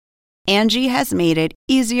Angie has made it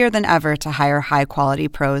easier than ever to hire high-quality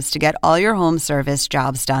pros to get all your home service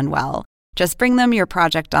jobs done well. Just bring them your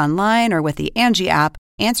project online or with the Angie app,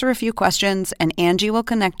 answer a few questions, and Angie will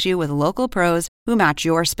connect you with local pros who match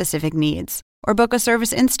your specific needs. Or book a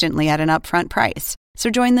service instantly at an upfront price. So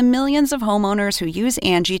join the millions of homeowners who use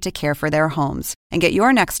Angie to care for their homes and get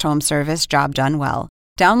your next home service job done well.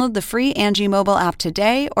 Download the free Angie mobile app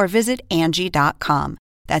today or visit Angie.com.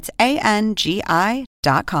 That's ANGI.com.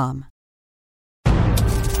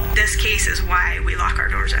 This case is why we lock our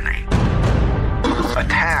doors at night.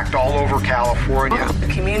 Attacked all over California. The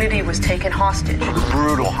community was taken hostage.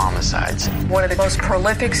 Brutal homicides. One of the most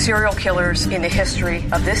prolific serial killers in the history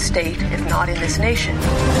of this state, if not in this nation.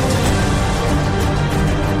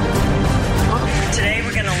 Today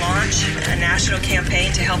we're going to launch a national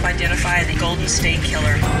campaign to help identify the Golden State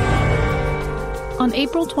Killer. On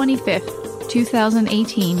April 25th,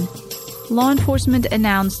 2018, law enforcement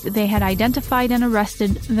announced they had identified and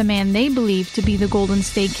arrested the man they believed to be the Golden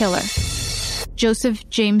State Killer, Joseph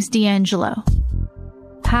James DeAngelo.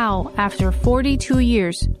 How, after 42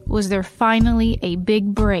 years, was there finally a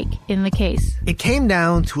big break in the case? It came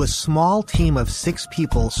down to a small team of 6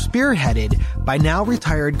 people spearheaded by now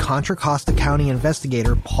retired Contra Costa County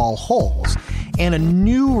investigator Paul Holes and a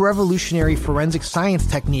new revolutionary forensic science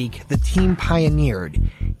technique the team pioneered,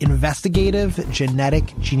 investigative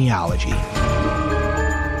genetic genealogy.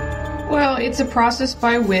 Well, it's a process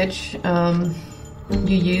by which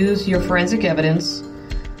you use your forensic evidence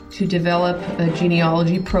to develop a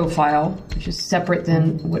genealogy profile, which is separate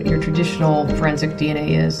than what your traditional forensic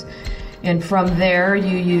DNA is. And from there,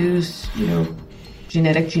 you use,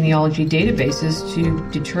 genetic genealogy databases to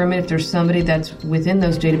determine if there's somebody that's within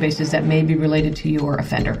those databases that may be related to your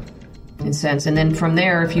offender, in a sense. And then from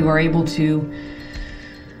there, if you are able to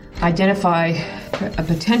identify a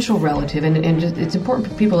potential relative, and it's important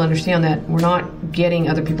for people to understand that we're not getting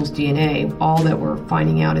other people's DNA. All that we're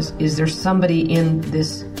finding out is there somebody in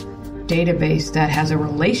this database that has a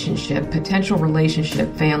relationship, potential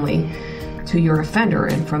relationship, family to your offender.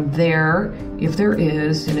 And from there, if there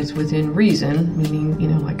is, and it's within reason,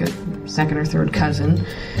 meaning, like a second or third cousin,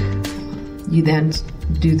 you then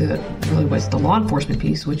do what's the law enforcement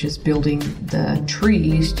piece, which is building the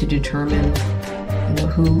trees to determine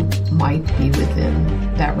who might be within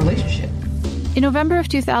that relationship. In November of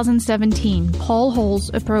 2017, Paul Holes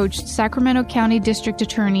approached Sacramento County District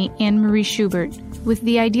Attorney Anne Marie Schubert with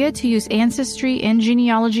the idea to use ancestry and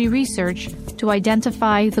genealogy research to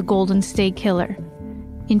identify the Golden State Killer.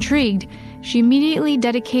 Intrigued, she immediately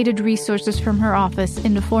dedicated resources from her office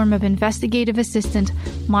in the form of investigative assistant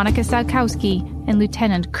Monica Salkowski and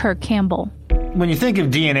Lieutenant Kirk Campbell. When you think of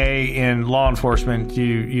DNA in law enforcement,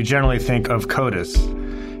 you generally think of CODIS,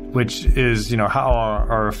 which is, how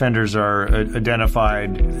our offenders are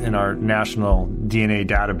identified in our national DNA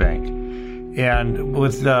data bank. And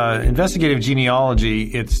with investigative genealogy,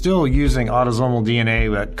 it's still using autosomal DNA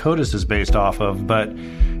that CODIS is based off of, but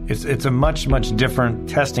it's a much, much different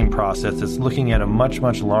testing process. It's looking at a much,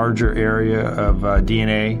 much larger area of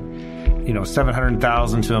DNA.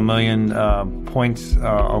 700,000 to 1 million points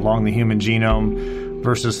along the human genome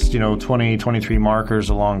versus, 23 markers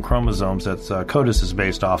along chromosomes that CODIS is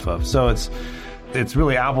based off of. So it's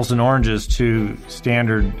really apples and oranges to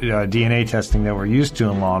standard DNA testing that we're used to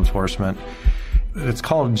in law enforcement. It's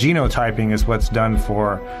called genotyping is what's done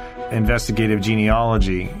for investigative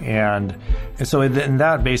genealogy. And so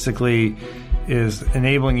that basically is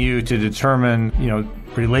enabling you to determine,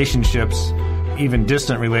 relationships, even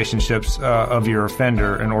distant relationships of your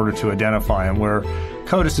offender in order to identify them, where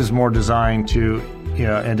CODIS is more designed to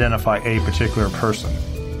identify a particular person.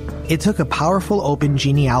 It took a powerful open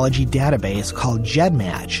genealogy database called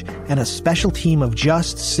GEDmatch and a special team of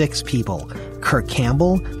just 6 people: Kirk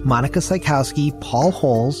Campbell, Monica Salkowski, Paul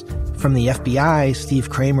Holes, from the FBI, Steve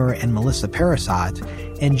Kramer and Melissa Parasot,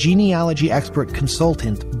 and genealogy expert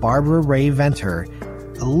consultant Barbara Ray Venter,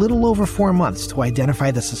 a little over 4 months to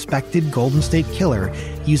identify the suspected Golden State Killer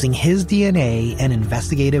using his DNA and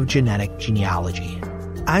investigative genetic genealogy.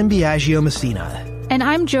 I'm Biagio Messina. And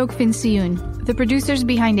I'm Joke Vinciune, the producers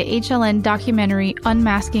behind the HLN documentary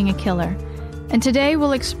Unmasking a Killer. And today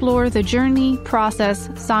we'll explore the journey, process,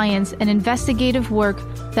 science, and investigative work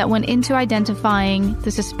that went into identifying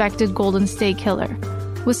the suspected Golden State Killer,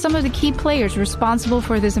 with some of the key players responsible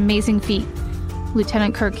for this amazing feat: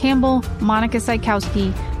 Lieutenant Kirk Campbell, Monica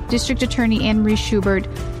Salkowski, District Attorney Anne Marie Schubert,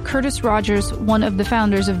 Curtis Rogers, one of the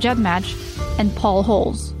founders of GEDmatch, and Paul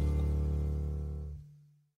Holes.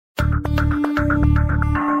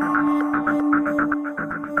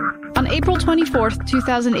 On April 24th,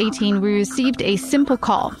 2018, we received a simple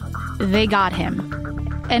call. They got him.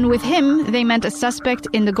 And with him, they meant a suspect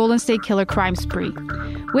in the Golden State Killer crime spree.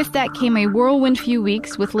 With that came a whirlwind few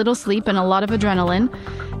weeks with little sleep and a lot of adrenaline.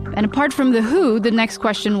 And apart from the who, the next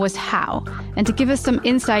question was how. And to give us some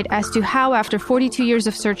insight as to how, after 42 years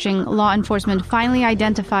of searching, law enforcement finally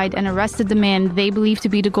identified and arrested the man they believe to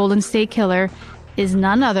be the Golden State Killer is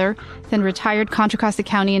none other than retired Contra Costa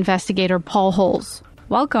County investigator Paul Holes.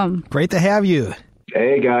 Welcome. Great to have you.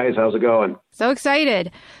 Hey guys, how's it going? So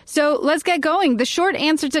excited. So let's get going. The short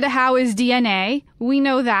answer to the how is DNA. We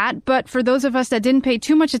know that, but for those of us that didn't pay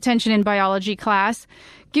too much attention in biology class,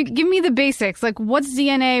 give me the basics. Like, what's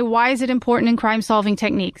DNA? Why is it important in crime-solving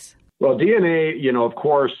techniques? Well, DNA, of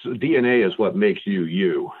course, DNA is what makes you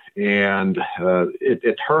you. And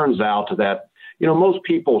it turns out that, most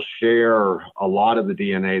people share a lot of the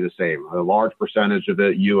DNA the same. A large percentage of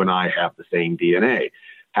it, you and I have the same DNA.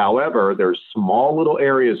 However, there's small little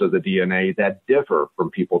areas of the DNA that differ from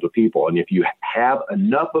people to people. And if you have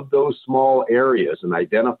enough of those small areas and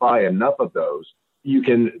identify enough of those, you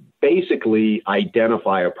can basically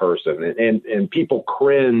identify a person. And people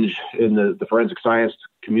cringe in the forensic science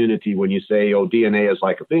community when you say, oh, DNA is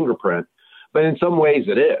like a fingerprint. But in some ways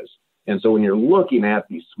it is. And so when you're looking at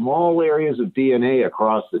these small areas of DNA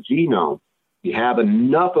across the genome, you have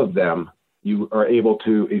enough of them, you are able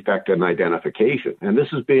to effect an identification. And this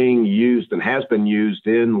is being used and has been used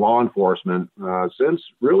in law enforcement since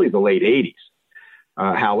really the late 80s.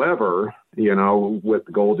 However, with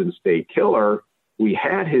the Golden State Killer, we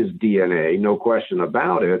had his DNA, no question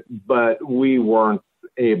about it, but we weren't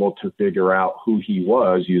able to figure out who he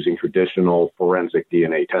was using traditional forensic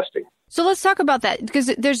DNA testing. So let's talk about that, because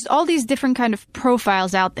there's all these different kind of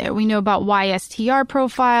profiles out there. We know about YSTR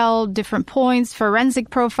profile, different points, forensic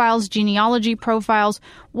profiles, genealogy profiles.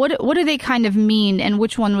 What do they kind of mean, and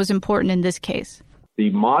which one was important in this case? The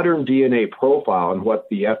modern DNA profile and what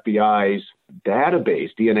the FBI's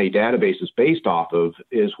DNA database is based off of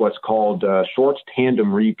is what's called short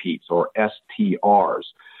tandem repeats, or STRs.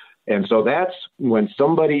 And so that's when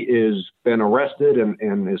somebody is been arrested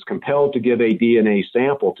and is compelled to give a DNA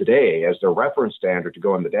sample today as their reference standard to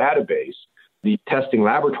go in the database. The testing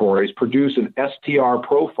laboratories produce an STR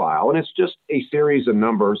profile, and it's just a series of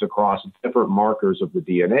numbers across different markers of the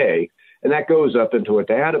DNA, and that goes up into a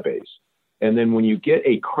database. And then when you get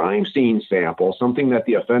a crime scene sample, something that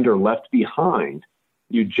the offender left behind,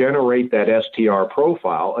 you generate that STR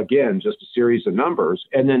profile, again, just a series of numbers,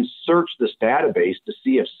 and then search this database to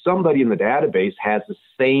see if somebody in the database has the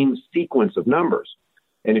same sequence of numbers.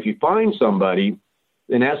 And if you find somebody,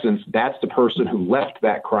 in essence, that's the person who left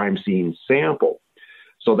that crime scene sample.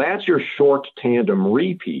 So that's your short tandem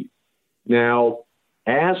repeat. Now,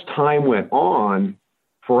 as time went on,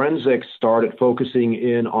 forensics started focusing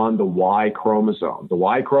in on the Y chromosome. The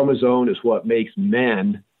Y chromosome is what makes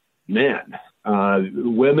men men.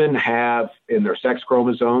 Women have, in their sex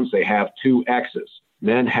chromosomes, they have two X's.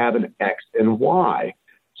 Men have an X and Y.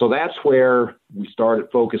 So that's where we started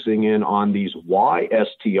focusing in on these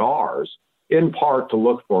YSTRs, in part to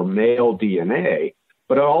look for male DNA.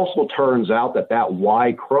 But it also turns out that that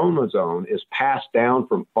Y chromosome is passed down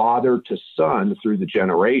from father to son through the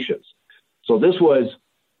generations. So this was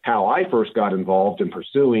how I first got involved in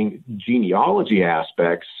pursuing genealogy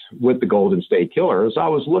aspects with the Golden State Killer. As I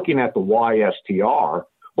was looking at the YSTR,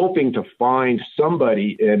 hoping to find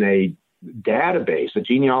somebody in a database, a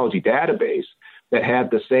genealogy database, that had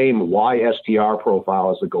the same YSTR profile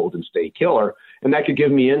as the Golden State Killer, and that could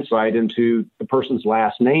give me insight into the person's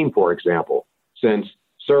last name, for example, since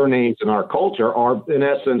surnames in our culture are, in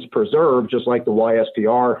essence, preserved just like the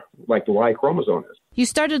YSTR, like the Y chromosome is. You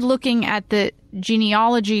started looking at the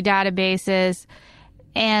genealogy databases,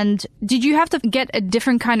 and did you have to get a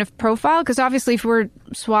different kind of profile? Because obviously if we're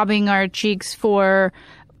swabbing our cheeks for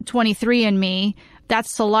 23andMe, that's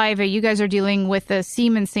saliva. You guys are dealing with a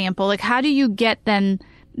semen sample. Like, how do you get then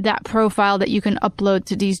that profile that you can upload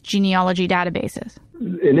to these genealogy databases?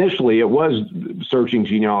 Initially, it was searching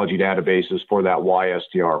genealogy databases for that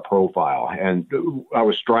YSTR profile, and I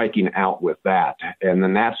was striking out with that. And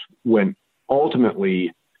then that's when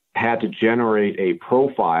ultimately had to generate a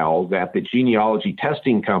profile that the genealogy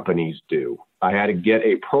testing companies do. I had to get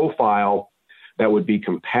a profile that would be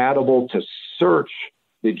compatible to search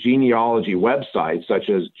the genealogy websites such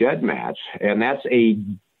as GEDmatch, and that's a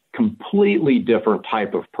completely different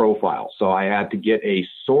type of profile. So I had to get a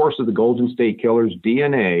source of the Golden State Killer's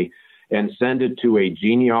DNA and send it to a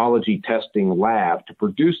genealogy testing lab to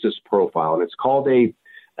produce this profile. And it's called a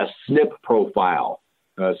SNP profile,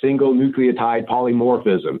 single nucleotide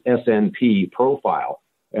polymorphism, SNP profile.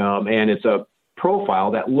 And it's a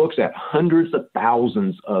profile that looks at hundreds of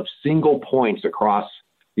thousands of single points across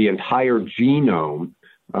the entire genome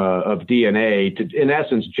of DNA to, in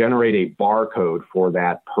essence, generate a barcode for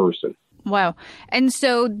that person. Wow. And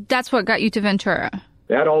so that's what got you to Ventura.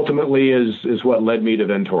 That ultimately is what led me to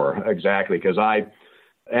Ventura, exactly, because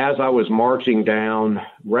as I was marching down,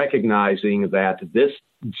 recognizing that this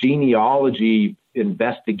genealogy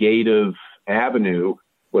investigative avenue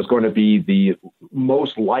was going to be the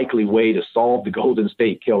most likely way to solve the Golden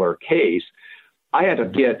State Killer case, I had to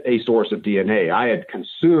get a source of DNA. I had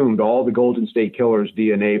consumed all the Golden State Killer's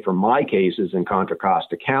DNA from my cases in Contra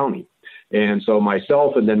Costa County. And so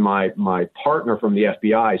myself and then my partner from the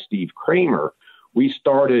FBI, Steve Kramer, we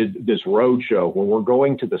started this roadshow where we're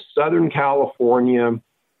going to the Southern California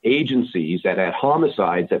agencies that had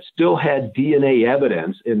homicides that still had DNA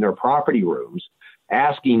evidence in their property rooms,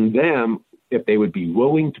 asking them if they would be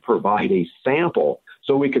willing to provide a sample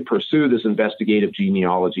so we could pursue this investigative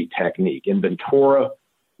genealogy technique. And Ventura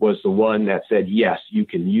was the one that said, yes, you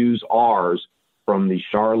can use ours from the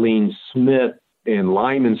Charlene Smith and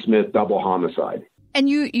Lyman Smith double homicide. And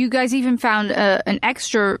you guys even found an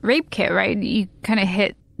extra rape kit, right? You kind of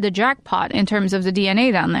hit the jackpot in terms of the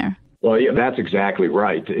DNA down there. Well, yeah, that's exactly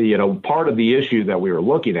right. You know, part of the issue that we were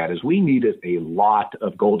looking at is we needed a lot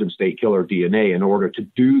of Golden State Killer DNA in order to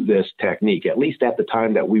do this technique, at least at the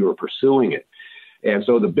time that we were pursuing it. And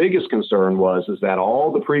so the biggest concern is that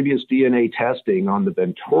all the previous DNA testing on the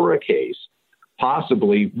Ventura case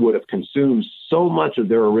possibly would have consumed so much of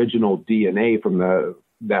their original DNA from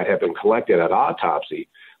that had been collected at autopsy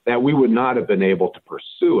that we would not have been able to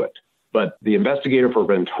pursue it. But the investigator for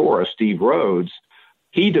Ventura, Steve Rhodes,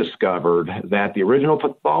 he discovered that the original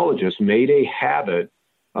pathologist made a habit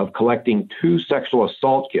of collecting 2 sexual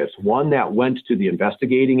assault kits, one that went to the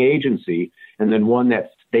investigating agency and then one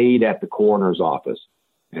that stayed at the coroner's office.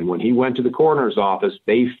 And when he went to the coroner's office,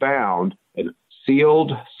 they found a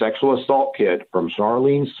sealed sexual assault kit from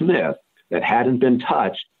Charlene Smith that hadn't been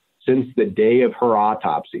touched since the day of her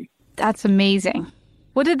autopsy. That's amazing.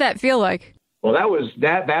 What did that feel like? Well,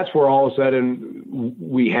 that's where all of a sudden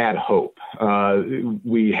we had hope.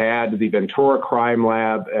 We had the Ventura Crime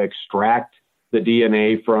Lab extract the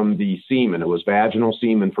DNA from the semen. It was vaginal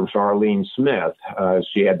semen from Charlene Smith.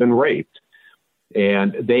 She had been raped.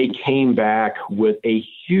 And they came back with a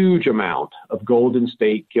huge amount of Golden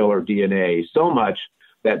State Killer DNA, so much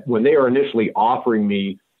that when they were initially offering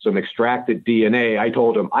me some extracted DNA, I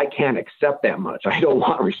told them, I can't accept that much. I don't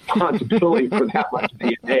want responsibility for that much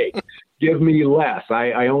DNA. Give me less.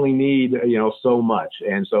 I only need, so much.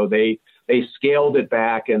 And so they scaled it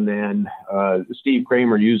back. And then Steve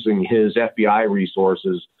Kramer, using his FBI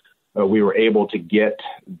resources, we were able to get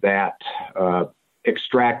that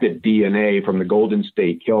extracted DNA from the Golden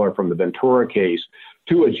State Killer from the Ventura case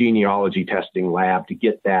to a genealogy testing lab to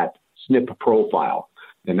get that SNP profile.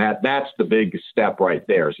 And that's the big step right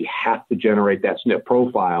there, is you have to generate that SNP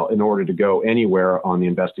profile in order to go anywhere on the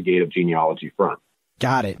investigative genealogy front.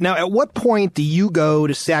 Got it. Now, at what point do you go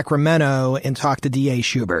to Sacramento and talk to DA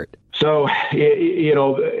Schubert? So,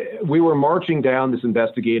 we were marching down this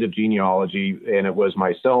investigative genealogy, and it was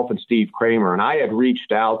myself and Steve Kramer, and I had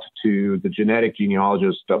reached out to the genetic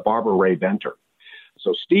genealogist, Barbara Ray Venter.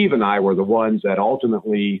 So Steve and I were the ones that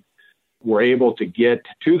ultimately were able to get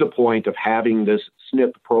to the point of having this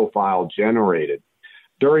SNP profile generated.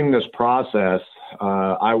 During this process,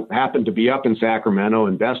 I happened to be up in Sacramento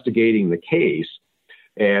investigating the case,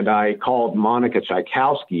 and I called Monica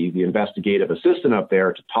Tchaikovsky, the investigative assistant up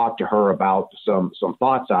there, to talk to her about some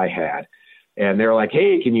thoughts I had. And they're like,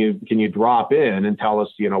 hey, can you drop in and tell us,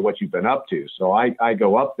 what you've been up to? So I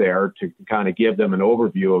go up there to kind of give them an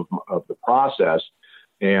overview of the process.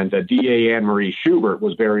 And DA Anne Marie Schubert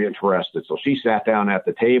was very interested. So she sat down at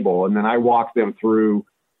the table, and then I walked them through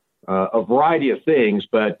a variety of things,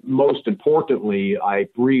 but most importantly, I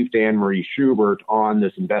briefed Anne Marie Schubert on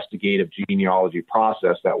this investigative genealogy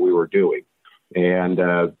process that we were doing. And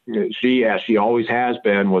she, as she always has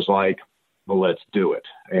been, was like, well, let's do it.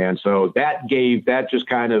 And so that just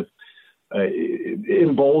kind of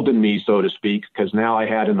emboldened me, so to speak, because now I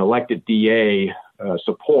had an elected DA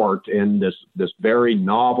support in this very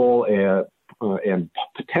novel and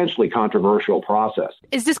potentially controversial process.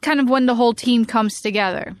 Is this kind of when the whole team comes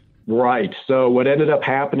together? Right. So what ended up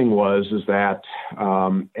happening is that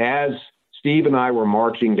as Steve and I were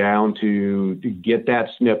marching down to get that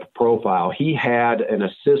SNP profile, he had an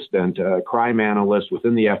assistant, a crime analyst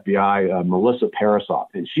within the FBI, Melissa Parasoff,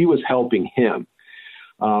 and she was helping him.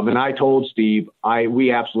 And I told Steve,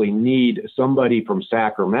 we absolutely need somebody from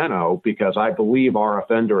Sacramento, because I believe our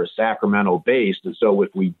offender is Sacramento based. And so if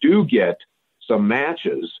we do get some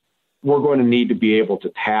matches, we're going to need to be able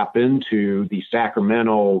to tap into the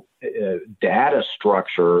Sacramento data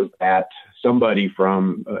structure that somebody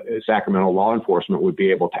from Sacramento law enforcement would be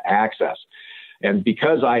able to access. And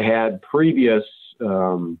because I had previous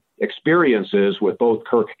experiences with both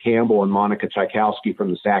Kirk Campbell and Monica Tchaikovsky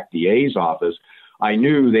from the SAC DA's office, I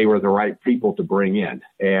knew they were the right people to bring in.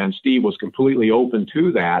 And Steve was completely open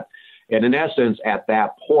to that. And in essence, at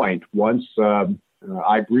that point, once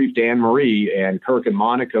I briefed Anne Marie, and Kirk and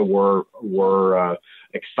Monica were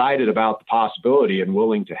excited about the possibility and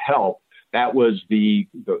willing to help, that was the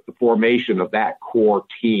formation of that core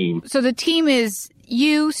team. So the team is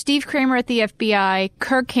you, Steve Kramer at the FBI,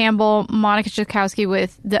 Kirk Campbell, Monica Tchaikovsky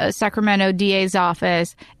with the Sacramento DA's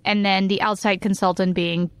office, and then the outside consultant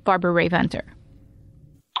being Barbara Ray Venter.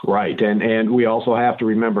 Right. And we also have to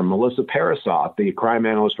remember Melissa Parasot, the crime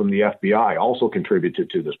analyst from the FBI, also contributed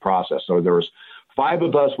to this process. So there was 5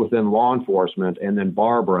 of us within law enforcement, and then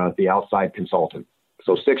Barbara, the outside consultant.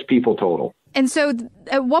 So 6 people total. And so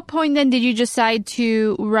at what point then did you decide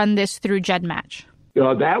to run this through GEDmatch?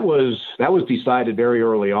 That was decided very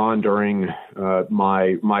early on during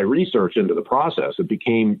my research into the process. It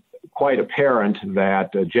became quite apparent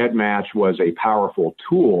that GEDmatch was a powerful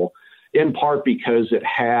tool, in part because it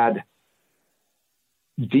had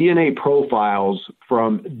DNA profiles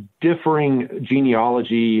from differing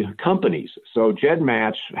genealogy companies. So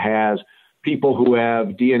GEDmatch has people who have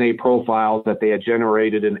DNA profiles that they had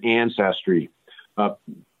generated in Ancestry,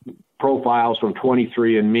 profiles from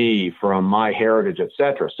 23andMe, from MyHeritage, et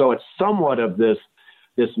cetera. So it's somewhat of this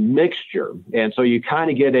mixture. And so you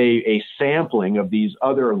kind of get a sampling of these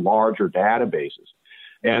other larger databases.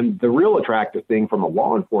 And the real attractive thing from a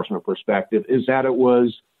law enforcement perspective is that it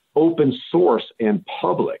was open source and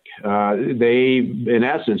public. In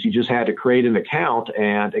essence, you just had to create an account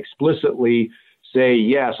and explicitly say,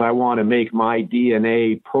 yes, I want to make my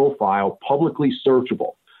DNA profile publicly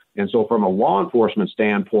searchable. And so from a law enforcement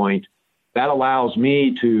standpoint, that allows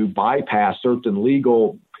me to bypass certain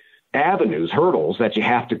legal avenues, hurdles that you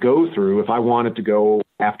have to go through if I wanted to go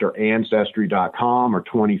after Ancestry.com or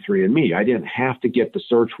 23andMe. I didn't have to get the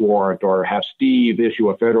search warrant or have Steve issue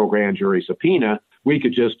a federal grand jury subpoena. We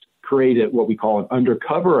could just create what we call an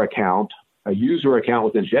undercover account, a user account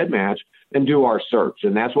within GEDmatch, and do our search.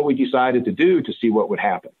 And that's what we decided to do to see what would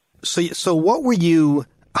happen. So what were you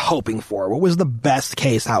hoping for? What was the best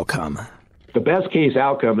case outcome? The best case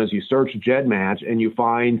outcome is you search GEDmatch and you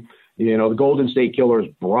find, the Golden State Killer's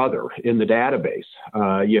brother in the database.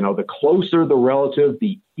 The closer the relative,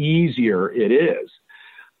 the easier it is.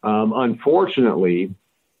 Unfortunately,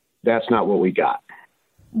 that's not what we got.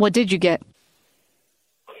 What did you get?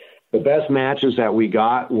 The best matches that we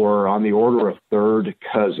got were on the order of third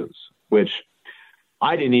cousins, which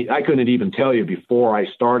I couldn't even tell you before I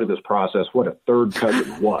started this process what a third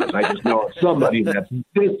cousin was. I just know it's somebody that's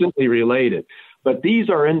distantly related. But these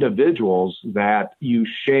are individuals that you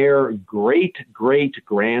share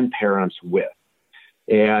great-great-grandparents with.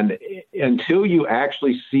 And until you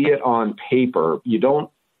actually see it on paper, you don't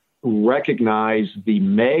recognize the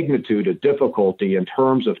magnitude of difficulty in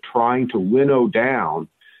terms of trying to winnow down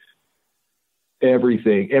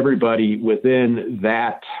everybody within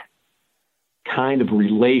that kind of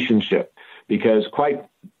relationship, because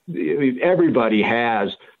everybody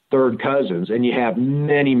has third cousins, and you have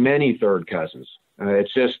many, many third cousins.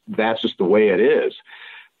 That's just the way it is.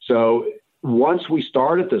 So once we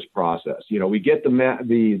started this process, we get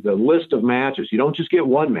the list of matches. You don't just get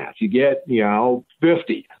one match. You get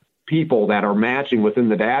 50 people that are matching within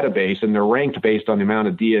the database, and they're ranked based on the amount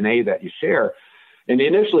of DNA that you share. And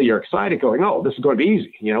initially you're excited going, oh, this is going to be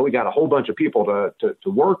easy. We got a whole bunch of people to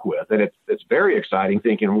work with. And it's very exciting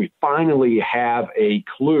thinking we finally have a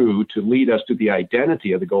clue to lead us to the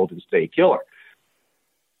identity of the Golden State Killer.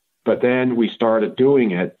 But then we started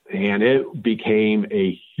doing it, and it became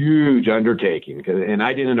a huge undertaking. And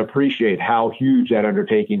I didn't appreciate how huge that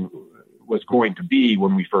undertaking was going to be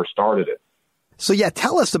when we first started it. So,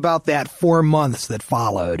 tell us about that 4 months that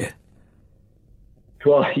followed.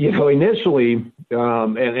 Well, initially,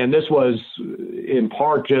 and this was in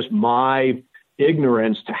part just my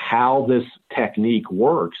ignorance to how this technique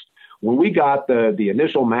works. When we got the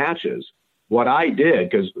initial matches, what I did,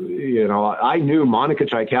 because, I knew Monica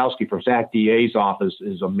Tchaikovsky from SAC DA's office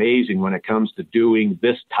is amazing when it comes to doing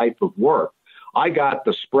this type of work. I got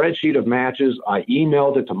the spreadsheet of matches. I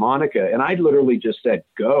emailed it to Monica, and I literally just said,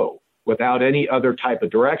 go, without any other type of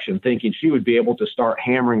direction, thinking she would be able to start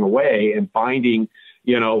hammering away and finding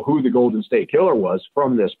who the Golden State Killer was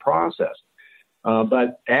from this process.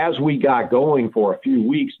 But as we got going for a few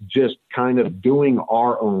weeks, just kind of doing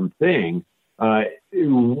our own thing,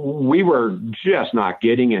 we were just not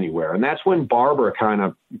getting anywhere. And that's when Barbara kind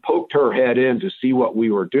of poked her head in to see what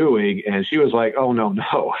we were doing. And she was like, oh,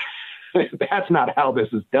 no, that's not how this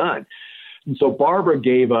is done. And so Barbara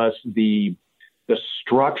gave us the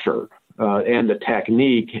structure and the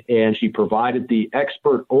technique, and she provided the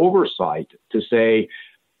expert oversight to say,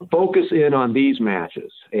 focus in on these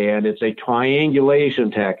matches. And it's a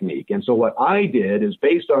triangulation technique. And so what I did is,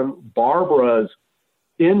 based on Barbara's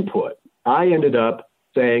input, I ended up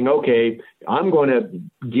saying, okay, I'm going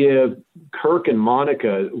to give Kirk and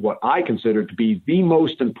Monica what I consider to be the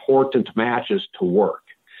most important matches to work.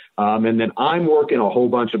 And then I'm working a whole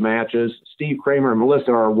bunch of matches. Steve Kramer and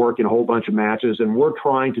Melissa are working a whole bunch of matches, and we're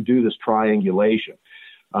trying to do this triangulation.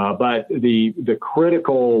 But the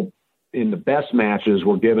critical and the best matches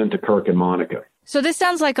were given to Kirk and Monica. So this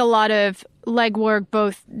sounds like a lot of legwork,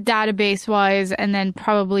 both database-wise and then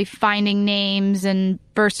probably finding names and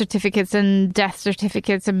birth certificates and death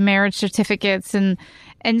certificates and marriage certificates. And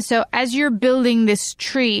so as you're building this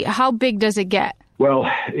tree, how big does it get?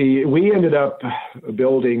 Well, we ended up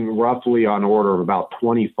building roughly on order of about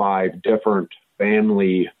 25 different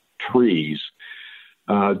family trees.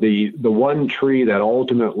 The one tree that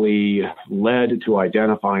ultimately led to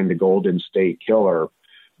identifying the Golden State Killer,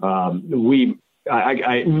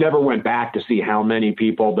 I never went back to see how many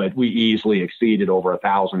people, but we easily exceeded over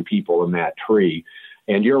 1,000 people in that tree.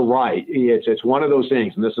 And you're right. It's one of those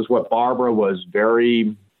things, and this is what Barbara was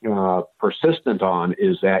very persistent on,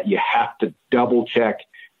 is that you have to double check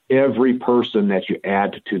every person that you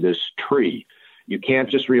add to this tree. You can't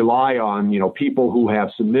just rely on, people who have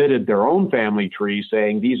submitted their own family tree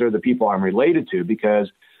saying, these are the people I'm related to,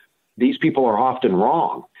 because these people are often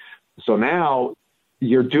wrong. So now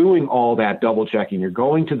you're doing all that double checking. You're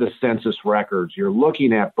going to the census records. You're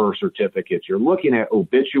looking at birth certificates. You're looking at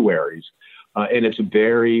obituaries. And it's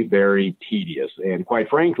very, very tedious. And quite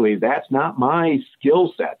frankly, that's not my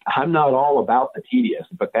skill set. I'm not all about the tedious,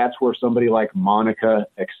 but that's where somebody like Monica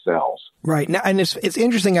excels. Right. Now, and it's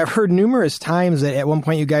interesting. I've heard numerous times that at one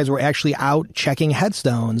point you guys were actually out checking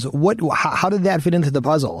headstones. How did that fit into the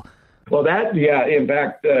puzzle? Well, in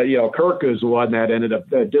fact, Kirk is the one that ended up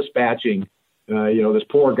dispatching, this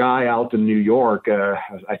poor guy out in New York.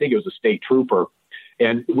 I think it was a state trooper.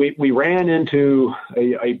 And we ran into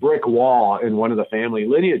a brick wall in one of the family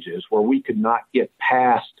lineages where we could not get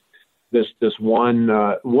past this one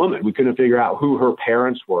woman. We couldn't figure out who her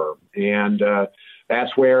parents were. And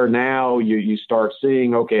that's where now you start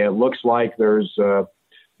seeing, okay, it looks like there's, a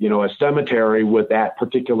cemetery with that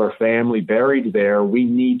particular family buried there. We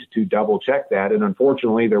need to double check that. And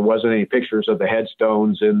unfortunately, there wasn't any pictures of the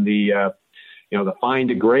headstones in the Find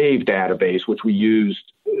a Grave database, which we used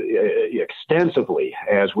extensively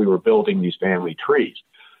as we were building these family trees.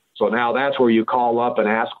 So now that's where you call up and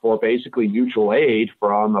ask for basically mutual aid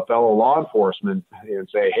from a fellow law enforcement and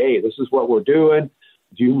say, hey, this is what we're doing.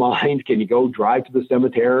 Do you mind? Can you go drive to the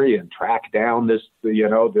cemetery and track down this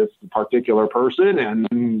particular person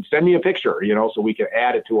and send me a picture, so we can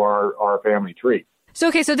add it to our family tree.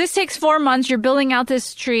 So this takes 4 months. You're building out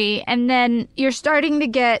this tree, and then you're starting to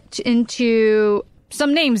get into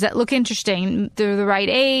some names that look interesting. They're the right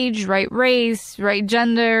age, right race, right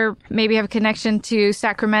gender, maybe have a connection to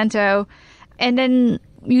Sacramento. And then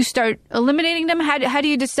you start eliminating them. How do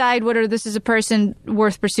you decide whether this is a person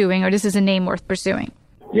worth pursuing or this is a name worth pursuing?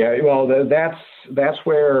 Yeah, well, that's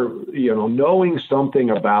where, knowing something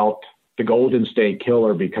about the Golden State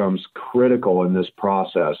Killer becomes critical in this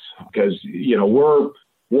process, because, we're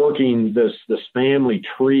working this family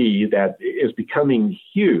tree that is becoming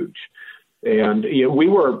huge. And we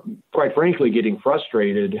were, quite frankly, getting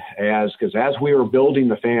frustrated because as we were building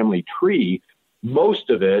the family tree, most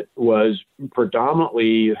of it was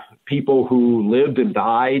predominantly people who lived and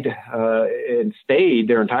died and stayed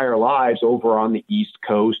their entire lives over on the East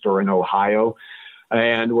Coast or in Ohio.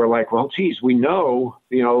 And we're like, well, geez, we know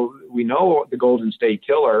the Golden State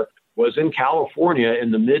Killer was in California in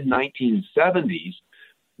the mid 1970s.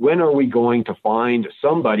 When are we going to find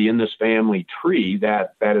somebody in this family tree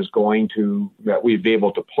that we'd be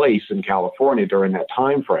able to place in California during that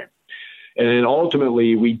time frame? And then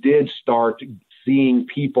ultimately, we did start seeing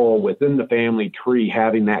people within the family tree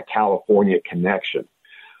having that California connection.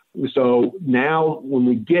 So now when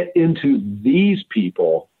we get into these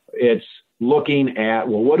people, it's looking at,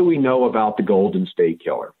 well, what do we know about the Golden State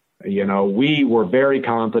Killer? We were very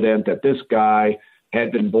confident that this guy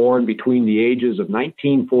had been born between the ages of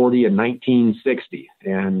 1940 and 1960.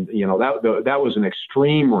 And, that was an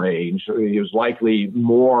extreme range. It was likely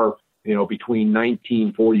more, between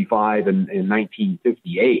 1945 and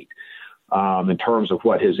 1958. in terms of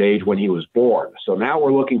what his age when he was born. So now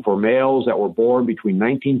we're looking for males that were born between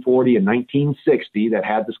 1940 and 1960 that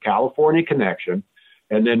had this California connection.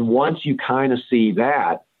 And then once you kind of see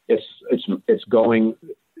that, it's going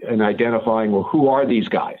and identifying, well, who are these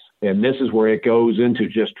guys? And this is where it goes into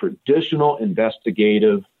just traditional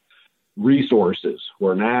investigative resources,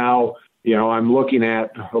 where now, I'm looking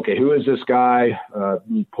at, okay, who is this guy?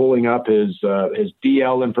 Pulling up his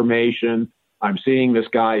DL information. I'm seeing this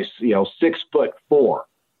guy's, 6'4",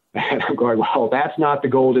 and I'm going, well, that's not the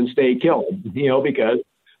Golden State Killer, because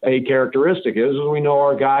a characteristic is we know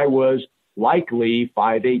our guy was likely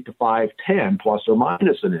 5'8" to 5'10", plus or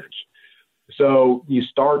minus an inch. So you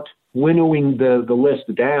start winnowing the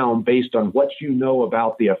list down based on what you know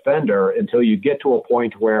about the offender until you get to a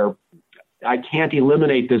point where I can't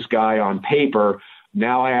eliminate this guy on paper.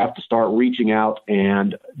 Now I have to start reaching out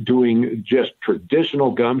and doing just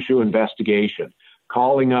traditional gumshoe investigation,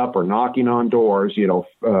 calling up or knocking on doors,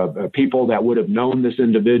 people that would have known this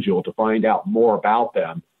individual to find out more about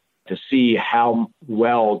them, to see how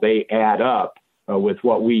well they add up with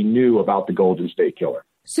what we knew about the Golden State Killer.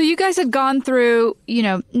 So you guys had gone through,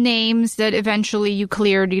 names that eventually you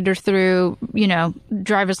cleared either through,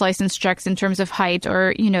 driver's license checks in terms of height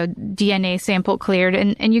or, DNA sample cleared.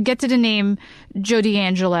 And you get to the name Joe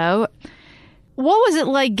D'Angelo. What was it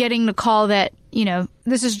like getting the call that,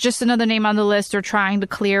 this is just another name on the list, or trying to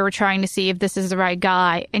clear, or trying to see if this is the right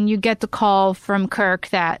guy? And you get the call from Kirk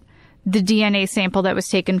that the DNA sample that was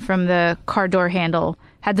taken from the car door handle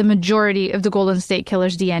had the majority of the Golden State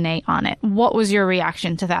Killer's DNA on it. What was your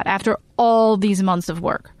reaction to that after all these months of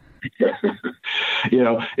work?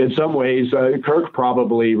 In some ways, Kirk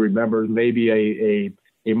probably remembers maybe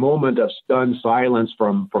a moment of stunned silence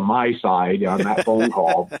from my side on that phone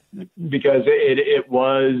call, because it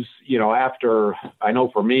was, after, I know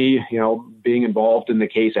for me, being involved in the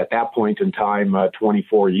case at that point in time,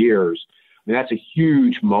 24 years, I mean, that's a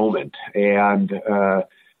huge moment. And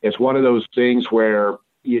it's one of those things where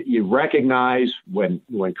you recognize when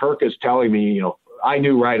Kirk is telling me, I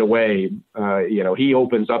knew right away, he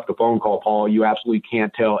opens up the phone call, Paul, you absolutely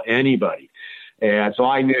can't tell anybody. And so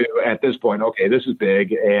I knew at this point, okay, this is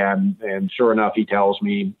big. And sure enough, he tells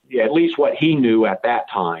me at least what he knew at that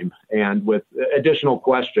time. And with additional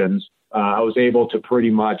questions, I was able to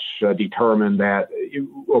pretty much determine that,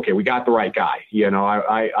 okay, we got the right guy.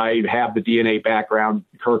 I have the DNA background.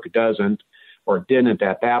 Kirk doesn't, or didn't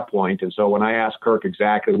at that point. And so when I asked Kirk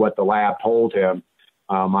exactly what the lab told him,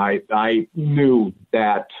 I knew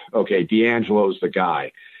that, okay, D'Angelo's the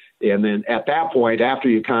guy. And then at that point, after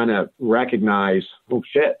you kind of recognize, oh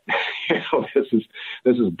shit, this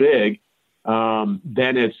is big,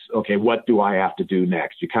 then it's, okay, what do I have to do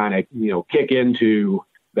next? You kind of, kick into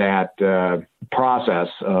that process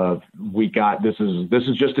of, this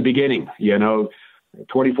is just the beginning.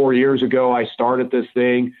 24 years ago, I started this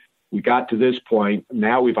thing. We got to this point.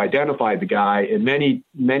 Now we've identified the guy. In many,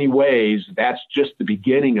 many ways, that's just the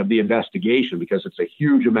beginning of the investigation, because it's a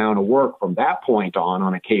huge amount of work from that point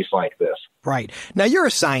on a case like this. Right. Now, you're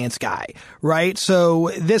a science guy, right?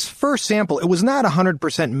 So this first sample, it was not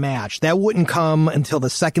 100% match. That wouldn't come until the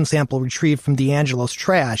second sample retrieved from D'Angelo's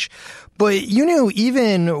trash. But you knew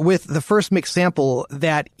even with the first mixed sample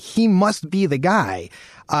that he must be the guy.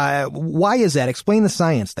 Why is that? Explain the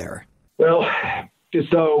science there. Well,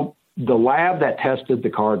 so the lab that tested the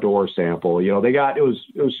car door sample, it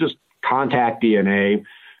was just contact DNA.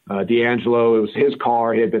 D'Angelo, it was his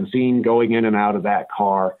car. He had been seen going in and out of that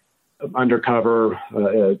car. Undercover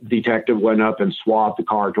detective went up and swabbed the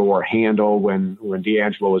car door handle when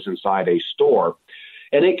D'Angelo was inside a store.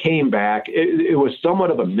 And it came back. It was somewhat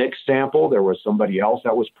of a mixed sample. There was somebody else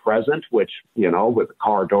that was present, which, with the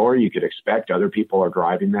car door, you could expect other people are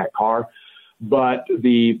driving that car. But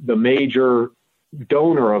the major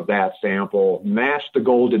donor of that sample matched the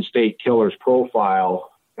Golden State Killer's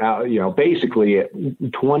profile, basically at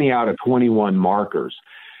 20 out of 21 markers.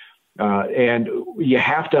 And you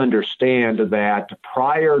have to understand that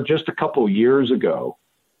just a couple years ago,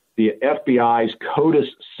 the FBI's CODIS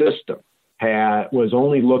system was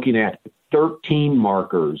only looking at 13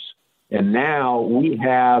 markers. And now we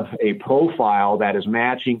have a profile that is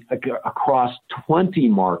matching across 20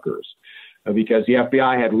 markers. Because the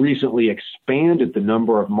FBI had recently expanded the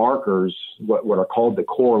number of markers, what are called the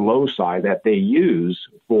core loci, that they use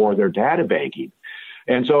for their data banking.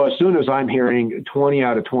 And so as soon as I'm hearing 20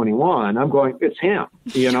 out of 21, I'm going, it's him.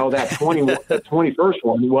 That 21st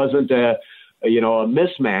one wasn't a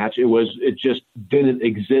mismatch. It just didn't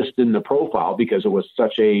exist in the profile because it was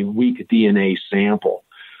such a weak DNA sample.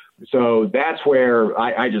 So that's where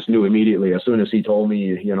I just knew immediately as soon as he told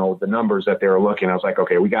me, the numbers that they were looking, I was like,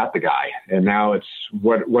 okay, we got the guy. And now it's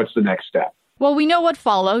what's the next step? Well, we know what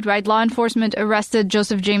followed, right? Law enforcement arrested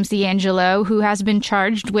Joseph James DeAngelo, who has been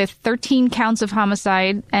charged with 13 counts of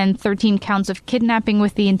homicide and 13 counts of kidnapping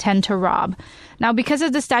with the intent to rob. Now, because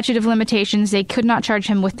of the statute of limitations, they could not charge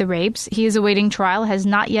him with the rapes. He is awaiting trial, has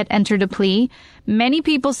not yet entered a plea. Many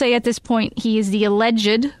people say at this point he is the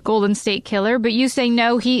alleged Golden State Killer, but you say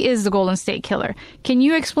no, he is the Golden State Killer. Can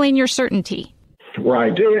you explain your certainty?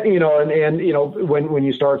 Right. When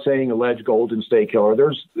you start saying alleged Golden State Killer,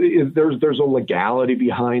 there's a legality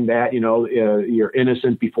behind that. You're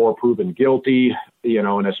innocent before proven guilty,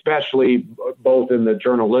 and especially both in the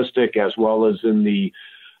journalistic as well as in the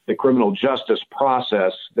criminal justice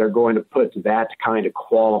process, they're going to put that kind of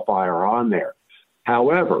qualifier on there.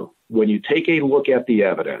 However, when you take a look at the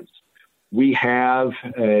evidence, we have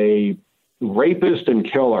a rapist and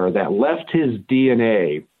killer that left his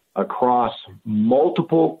DNA across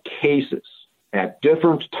multiple cases at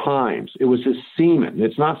different times. It was his semen.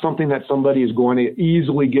 It's not something that somebody is going to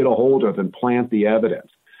easily get a hold of and plant the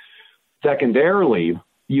evidence. Secondarily,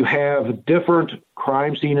 you have different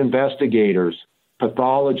crime scene investigators,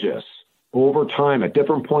 pathologists over time at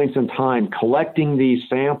different points in time collecting these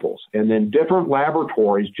samples, and then different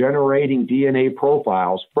laboratories generating DNA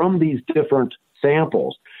profiles from these different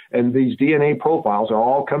samples. And these DNA profiles are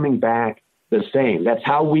all coming back the same. That's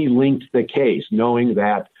how we linked the case, knowing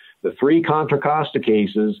that the 3 Contra Costa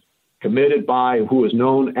cases committed by who was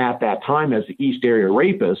known at that time as the East Area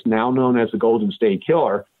Rapist, now known as the Golden State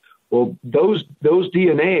Killer. Well, those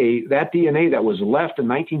DNA, that DNA that was left in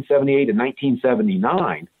 1978 and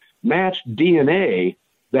 1979 matched DNA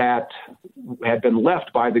that had been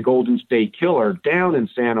left by the Golden State Killer down in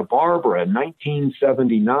Santa Barbara in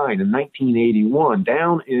 1979 and 1981,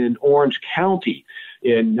 down in Orange County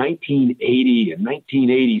in 1980 and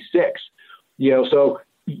 1986. So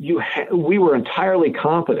we were entirely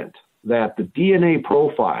confident that the DNA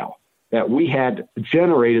profile that we had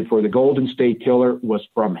generated for the Golden State Killer was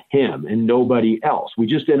from him and nobody else. We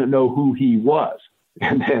just didn't know who he was.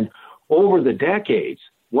 And then over the decades,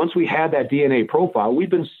 once we had that DNA profile, we've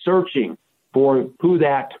been searching for who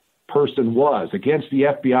that person was against the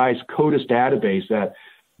FBI's CODIS database that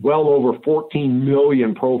well over 14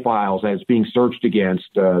 million profiles that's being searched against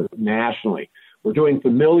nationally. We're doing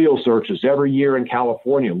familial searches every year in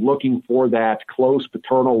California, looking for that close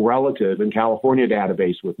paternal relative in California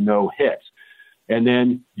database with no hits. And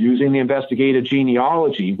then using the investigative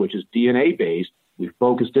genealogy, which is DNA-based, we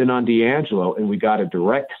focused in on DeAngelo, and we got a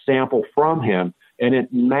direct sample from him, and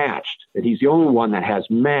it matched. And he's the only one that has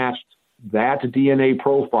matched that DNA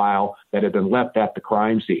profile that had been left at the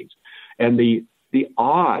crime scenes. And the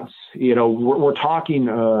odds, we're talking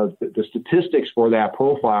the statistics for that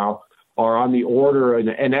profile are on the order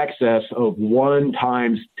in excess of 1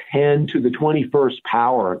 times 10 to the 21st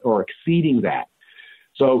power or exceeding that.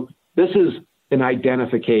 So this is an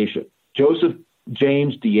identification. Joseph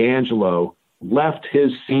James DeAngelo left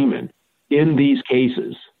his semen in these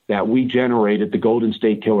cases that we generated the Golden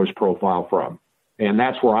State Killer's profile from. And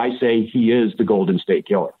that's where I say he is the Golden State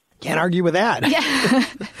Killer. Can't argue with that. Yeah.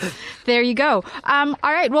 There you go. All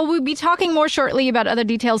right. Well, we'll be talking more shortly about other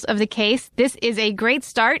details of the case. This is a great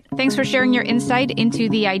start. Thanks for sharing your insight into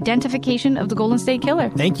the identification of the Golden State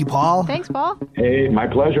Killer. Thank you, Paul. Thanks, Paul. Hey, my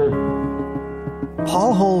pleasure.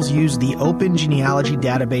 Paul Holes used the open genealogy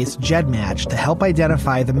database GEDmatch to help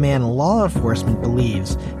identify the man law enforcement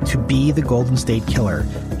believes to be the Golden State Killer,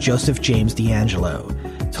 Joseph James DeAngelo.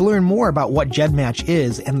 To learn more about what GEDmatch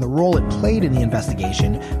is and the role it played in the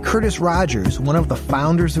investigation, Curtis Rogers, one of the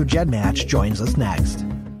founders of GEDmatch, joins us next.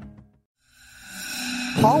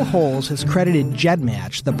 Paul Holes has credited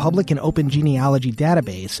GEDmatch, the public and open genealogy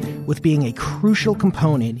database, with being a crucial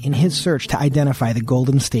component in his search to identify the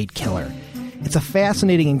Golden State Killer. It's a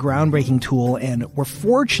fascinating and groundbreaking tool, and we're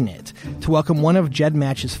fortunate to welcome one of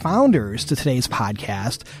GEDmatch's founders to today's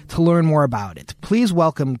podcast to learn more about it. Please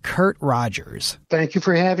welcome Kurt Rogers. Thank you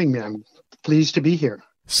for having me. I'm pleased to be here.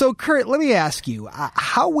 So, Kurt, let me ask you,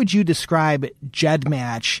 how would you describe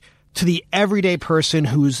GEDmatch to the everyday person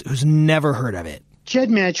who's never heard of it?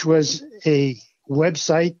 GEDmatch was a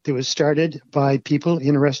website that was started by people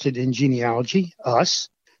interested in genealogy, us,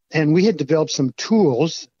 and we had developed some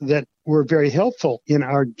tools that were very helpful in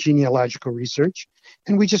our genealogical research,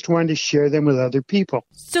 and we just wanted to share them with other people.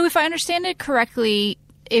 So if I understand it correctly,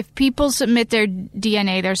 if people submit their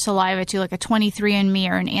DNA, their saliva to like a 23andMe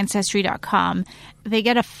or an Ancestry.com, they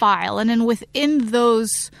get a file, and then within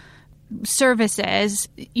those services,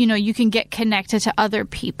 you can get connected to other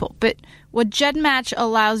people. But what GEDmatch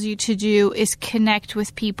allows you to do is connect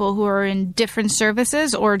with people who are in different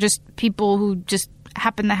services or just people who just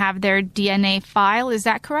happen to have their DNA file. Is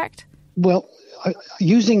that correct? Well,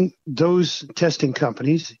 using those testing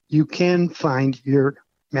companies, you can find your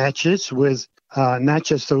matches with not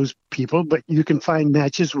just those people, but you can find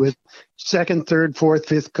matches with second, third, fourth,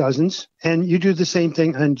 fifth cousins, and you do the same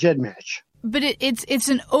thing on GEDmatch. But it's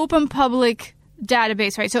an open public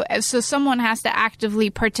database, right? So someone has to actively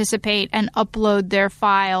participate and upload their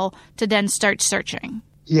file to then start searching.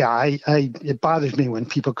 Yeah, it bothers me when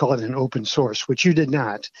people call it an open source, which you did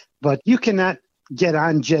not. But you cannot get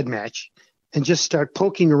on GEDmatch and just start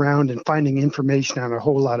poking around and finding information on a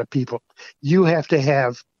whole lot of people. You have to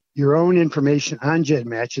have your own information on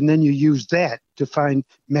GEDmatch, and then you use that to find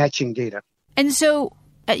matching data. And so,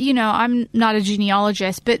 I'm not a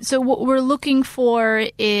genealogist, but so what we're looking for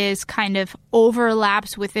is kind of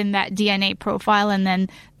overlaps within that DNA profile, and then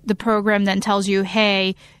the program then tells you,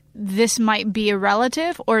 hey, this might be a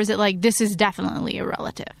relative, or is it like this is definitely a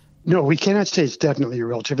relative? No, we cannot say it's definitely a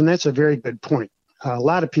relative, and that's a very good point. A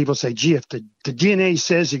lot of people say, gee, if the DNA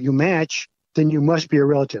says that you match, then you must be a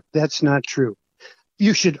relative. That's not true.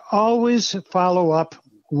 You should always follow up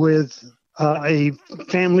with a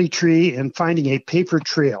family tree and finding a paper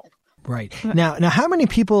trail. Right. Now, how many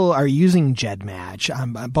people are using GEDmatch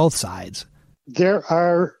on both sides? There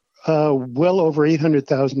are well over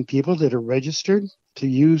 800,000 people that are registered to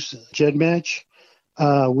use GEDmatch.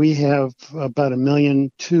 We have about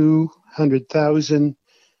 1,200,000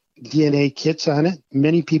 DNA kits on it.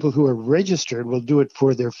 Many people who are registered will do it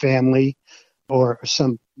for their family or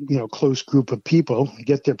some close group of people,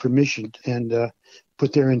 get their permission and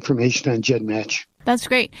put their information on GEDmatch. That's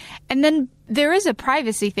great. And then there is a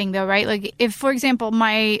privacy thing, though, right? Like if, for example,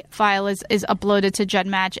 my file is uploaded to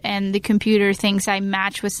GEDmatch and the computer thinks I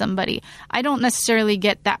match with somebody, I don't necessarily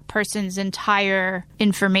get that person's entire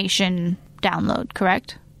information download,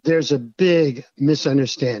 correct? There's a big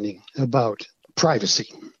misunderstanding about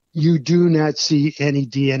privacy. You do not see any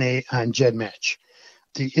DNA on GEDmatch.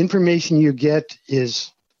 The information you get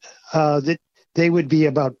is that they would be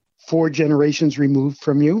about 4 generations removed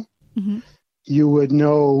from you. Mm-hmm. You would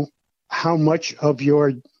know how much of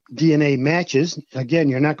your DNA matches. Again,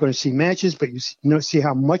 you're not going to see matches, but you see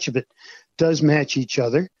how much of it does match each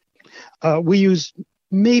other. We use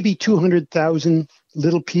maybe 200,000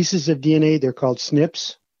 little pieces of DNA. They're called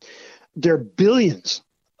SNPs. There are billions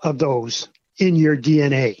of those in your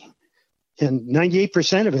DNA. And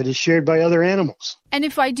 98% of it is shared by other animals. And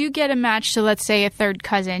if I do get a match to, let's say, a third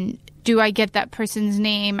cousin, do I get that person's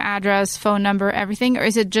name, address, phone number, everything? Or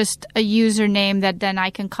is it just a username that then I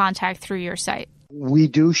can contact through your site? We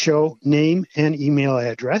do show name and email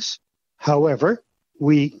address. However,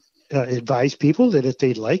 we advise people that if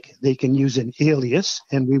they'd like, they can use an alias,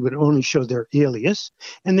 and we would only show their alias.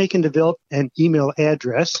 And they can develop an email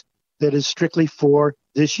address that is strictly for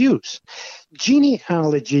this use.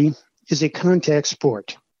 Genealogy is a contact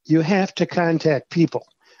sport. You have to contact people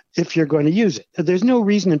if you're going to use it. There's no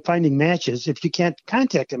reason in finding matches if you can't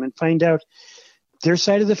contact them and find out their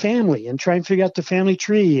side of the family and try and figure out the family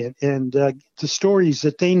tree and the stories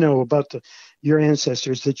that they know about your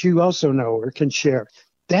ancestors that you also know or can share.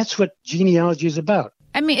 That's what genealogy is about.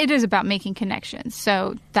 I mean, it is about making connections,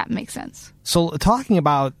 so that makes sense. So talking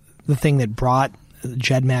about the thing that brought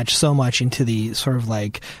GEDmatch so much into the sort of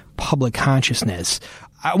like public consciousness,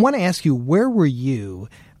 I want to ask you, where were you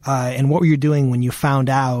and what were you doing when you found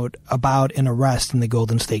out about an arrest in the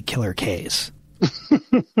Golden State Killer case?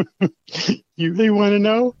 You really want to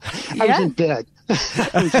know? Yeah. I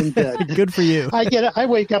was in bed. Good for you. I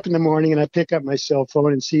wake up in the morning and I pick up my cell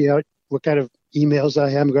phone and see what kind of emails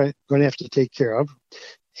I am going to have to take care of.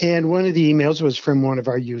 And one of the emails was from one of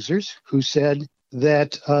our users who said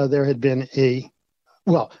that there had been I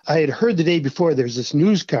had heard the day before there's this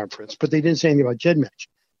news conference, but they didn't say anything about GEDmatch.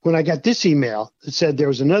 When I got this email, it said there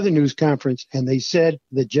was another news conference, and they said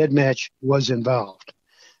that GEDmatch was involved.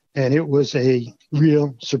 And it was a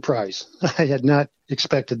real surprise. I had not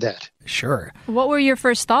expected that. Sure. What were your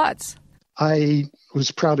first thoughts? I was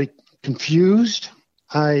probably confused.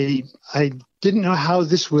 I didn't know how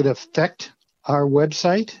this would affect our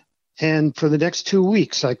website. And for the next 2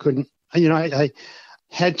 weeks, I couldn't, I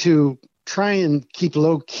had to try and keep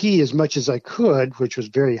low key as much as I could, which was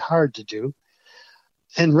very hard to do,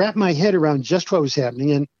 and wrap my head around just what was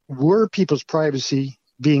happening and were people's privacy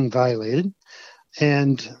being violated,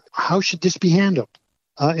 and how should this be handled?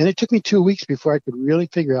 And it took me 2 weeks before I could really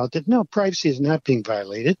figure out that, no, privacy is not being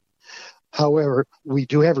violated. However, we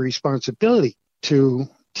do have a responsibility to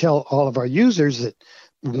tell all of our users that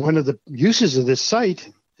one of the uses of this site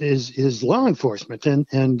is law enforcement.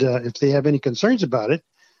 And if they have any concerns about it,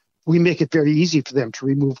 we make it very easy for them to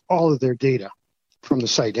remove all of their data from the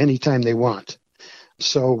site anytime they want.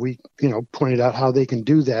 So we, pointed out how they can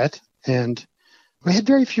do that. And we had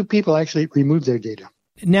very few people actually remove their data.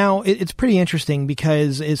 Now, it's pretty interesting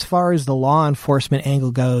because as far as the law enforcement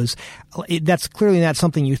angle goes, that's clearly not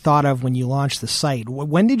something you thought of when you launched the site.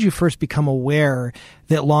 When did you first become aware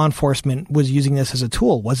that law enforcement was using this as a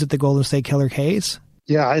tool? Was it the Golden State Killer case?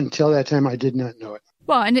 Yeah, until that time, I did not know it.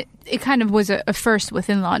 Well, and it kind of was a first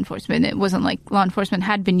within law enforcement. It wasn't like law enforcement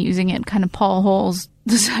had been using it. Kind of Paul Holes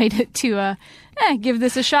decided to give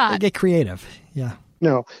this a shot. Get creative, yeah.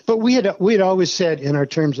 No, but we had always said in our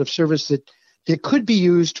terms of service that it could be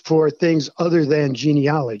used for things other than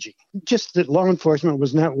genealogy, just that law enforcement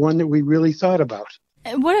was not one that we really thought about.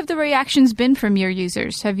 What have the reactions been from your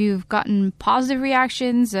users? Have you gotten positive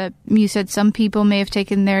reactions? You said some people may have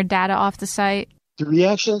taken their data off the site. The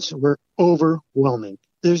reactions were overwhelming.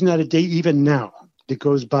 There's not a day even now that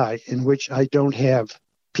goes by in which I don't have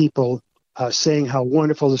people saying how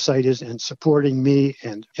wonderful the site is and supporting me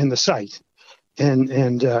and the site. And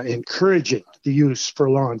encouraging the use for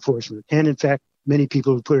law enforcement. And in fact, many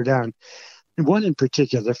people who put it on. And one in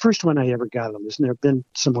particular, the first one I ever got on this, and there have been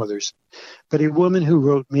some others, but a woman who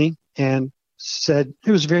wrote me and said,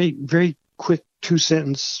 it was a very, very quick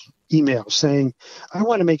 2-sentence email saying, I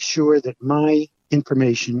want to make sure that my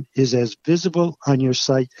information is as visible on your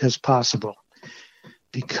site as possible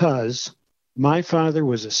because my father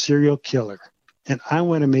was a serial killer. And I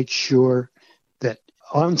want to make sure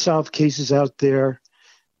unsolved cases out there,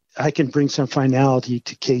 I can bring some finality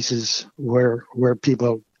to cases where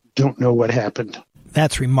people don't know what happened.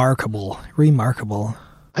 That's remarkable. Remarkable.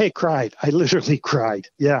 I cried. I literally cried.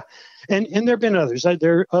 Yeah. And there have been others.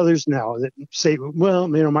 There are others now that say, well,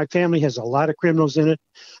 my family has a lot of criminals in it.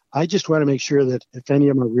 I just want to make sure that if any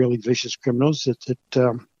of them are really vicious criminals,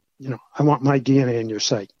 that I want my DNA in your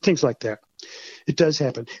site. Things like that. It does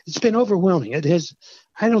happen. It's been overwhelming. It has.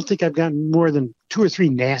 I don't think I've gotten more than 2 or 3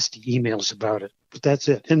 nasty emails about it, but that's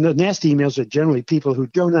it. And the nasty emails are generally people who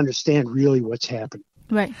don't understand really what's happened.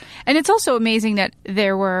 Right. And it's also amazing that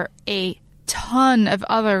there were a ton of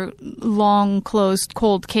other long, closed,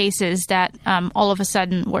 cold cases that all of a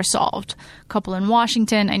sudden were solved. A couple in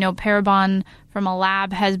Washington. I know Parabon from a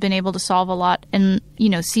lab has been able to solve a lot. And,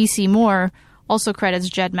 CC Moore also credits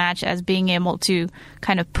GEDmatch as being able to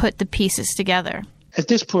kind of put the pieces together. At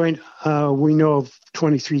this point, we know of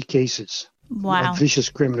 23 cases of vicious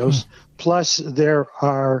criminals. Plus, there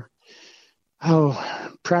are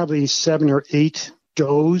probably 7 or 8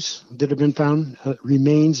 does that have been found,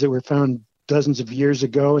 remains that were found dozens of years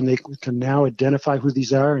ago, and they can now identify who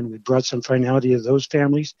these are, and we brought some finality to those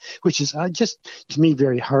families, which is just, to me,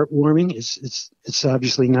 very heartwarming. It's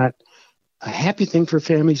obviously not a happy thing for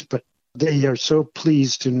families, but they are so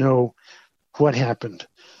pleased to know what happened.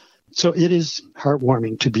 So it is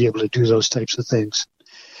heartwarming to be able to do those types of things.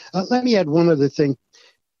 Let me add one other thing,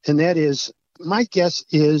 and that is my guess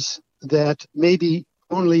is that maybe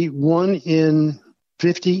only 1 in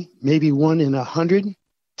 50, maybe 1 in 100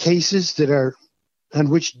 cases that are on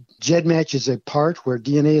which GEDmatch is a part where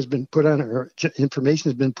DNA has been put on or information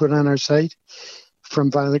has been put on our site from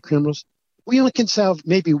violent criminals. We only can solve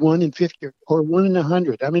maybe 1 in 50 or 1 in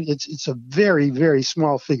 100. I mean, it's a very, very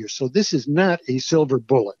small figure. So this is not a silver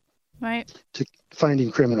bullet. Right. To finding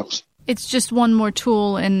criminals. It's just one more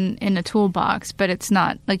tool in a toolbox, but it's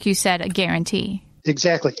not, like you said, a guarantee.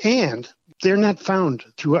 Exactly. And they're not found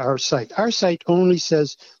through our site. Our site only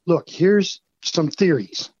says, look, here's some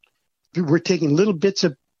theories. We're taking little bits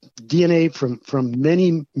of DNA from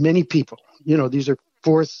many, many people. These are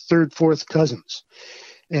third, fourth cousins.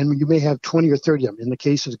 And you may have 20 or 30 of them. In the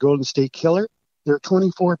case of the Golden State Killer, there are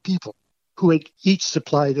 24 people who had each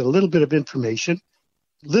supplied a little bit of information.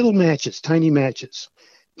 Little matches, tiny matches.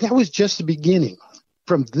 That was just the beginning.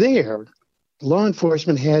 From there, law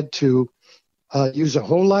enforcement had to use a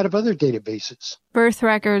whole lot of other databases. Birth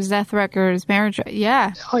records, death records, marriage,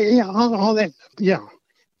 yeah. Oh, yeah, all that, yeah.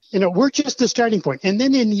 We're just the starting point. And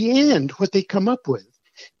then in the end, what they come up with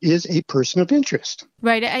is a person of interest.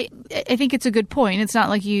 Right. I think it's a good point. It's not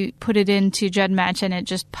like you put it into GEDmatch and it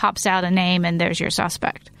just pops out a name and there's your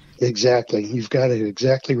suspect. Exactly. You've got it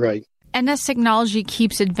exactly right. And as technology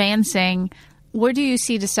keeps advancing, where do you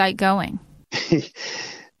see the site going?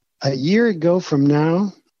 A year ago from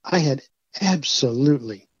now, I had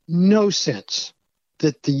absolutely no sense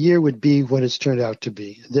that the year would be what it's turned out to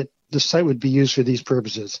be, that the site would be used for these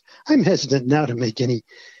purposes. I'm hesitant now to make any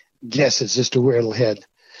guesses as to where it'll head.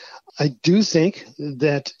 I do think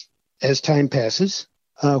that as time passes,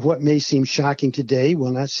 what may seem shocking today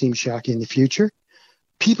will not seem shocking in the future.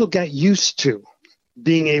 people got used to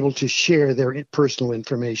being able to share their personal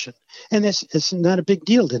information. And it's not a big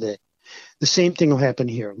deal today. The same thing will happen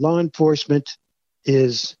here. Law enforcement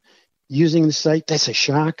is using the site. That's a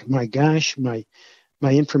shock. My gosh, my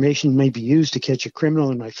information may be used to catch a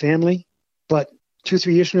criminal in my family. But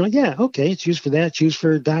 2-3 years from now, yeah, okay, it's used for that. It's used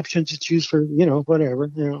for adoptions. It's used for, whatever.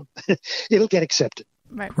 It'll get accepted.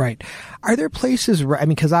 Right. Are there places where,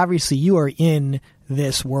 because obviously you are in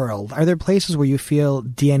this world, are there places where you feel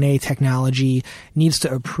DNA technology needs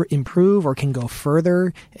to improve or can go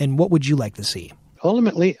further? And what would you like to see?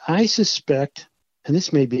 Ultimately, I suspect, and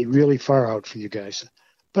this may be really far out for you guys,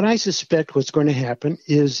 but I suspect what's going to happen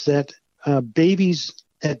is that babies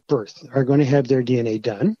at birth are going to have their DNA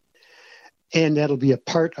done. And that'll be a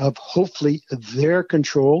part of, hopefully, their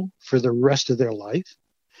control for the rest of their life.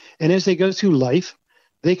 And as they go through life,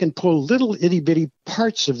 they can pull little itty-bitty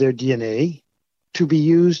parts of their DNA to be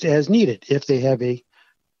used as needed. If they have a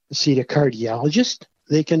cardiologist,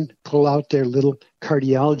 they can pull out their little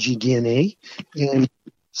cardiology DNA and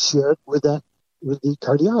share it with the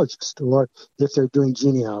cardiologist. Or if they're doing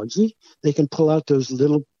genealogy, they can pull out those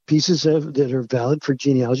little pieces that are valid for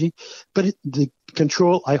genealogy. But the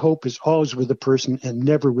control, I hope, is always with the person and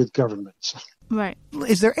never with governments. Right.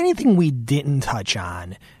 Is there anything we didn't touch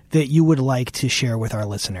on that you would like to share with our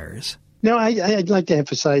listeners? No, I'd like to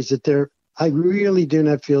emphasize that I really do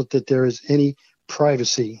not feel that there is any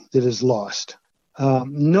privacy that is lost.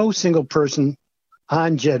 No single person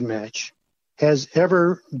on GEDmatch has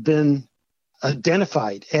ever been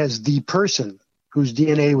identified as the person whose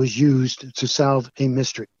DNA was used to solve a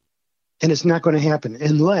mystery. And it's not going to happen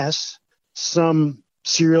unless some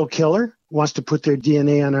serial killer wants to put their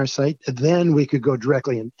DNA on our site. Then we could go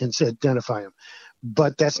directly and identify them.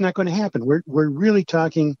 But that's not going to happen. We're really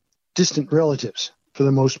talking distant relatives for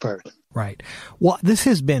the most part. Right. Well, this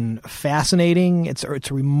has been fascinating.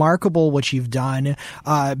 It's remarkable what you've done,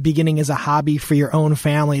 beginning as a hobby for your own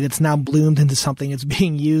family that's now bloomed into something that's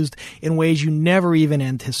being used in ways you never even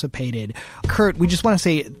anticipated. Kurt, we just want to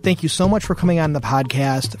say thank you so much for coming on the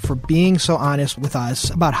podcast, for being so honest with us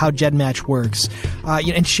about how GEDmatch works,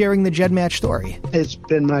 and sharing the GEDmatch story. It's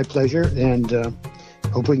been my pleasure, and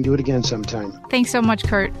hope we can do it again sometime. Thanks so much,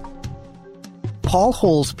 Kurt. Paul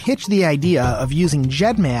Holes pitched the idea of using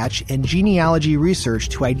GEDmatch and genealogy research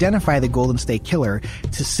to identify the Golden State Killer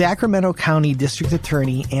to Sacramento County District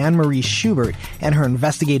Attorney Anne Marie Schubert and her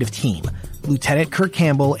investigative team, Lieutenant Kirk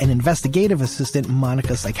Campbell and investigative assistant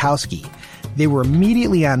Monica Sykowski. They were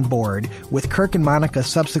immediately on board, with Kirk and Monica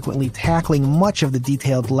subsequently tackling much of the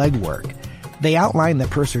detailed legwork. They outline the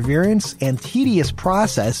perseverance and tedious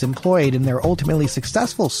process employed in their ultimately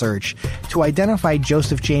successful search to identify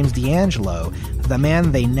Joseph James DeAngelo, the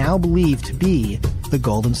man they now believe to be the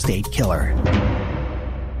Golden State Killer.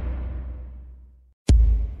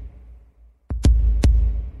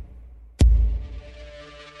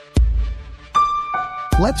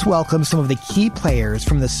 Let's welcome some of the key players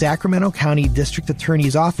from the Sacramento County District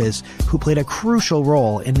Attorney's Office who played a crucial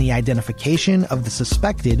role in the identification of the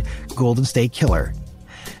suspected Golden State Killer.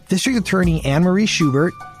 District Attorney Anne Marie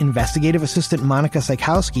Schubert, Investigative Assistant Monica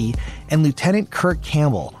Sykowski, and Lieutenant Kirk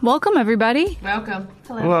Campbell. Welcome, everybody. Welcome.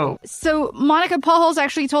 Hello. So Monica, Paul Holes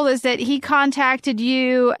actually told us that he contacted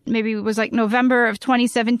you, maybe it was like November of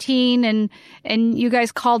 2017, and you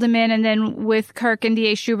guys called him in, and then with Kirk and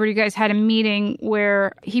DA Schubert, you guys had a meeting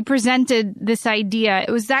where he presented this idea.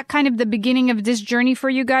 Was that kind of the beginning of this journey for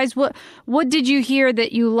you guys? What did you hear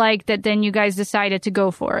that you liked that then you guys decided to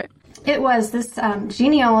go for it? It was. This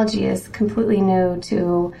genealogy is completely new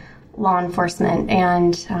to law enforcement,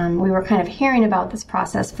 and we were kind of hearing about this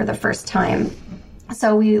process for the first time.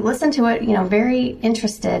 So we listened to it, very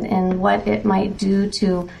interested in what it might do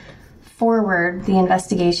to forward the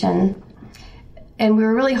investigation, and we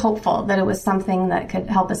were really hopeful that it was something that could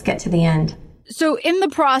help us get to the end. So in the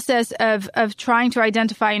process of trying to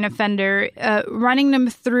identify an offender, running them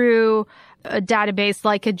through a database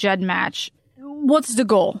like a GEDmatch, what's the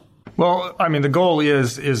goal? Well, the goal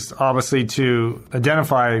is obviously to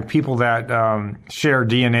identify people that share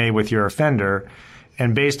DNA with your offender,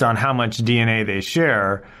 and based on how much DNA they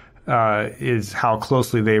share is how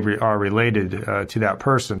closely they are related to that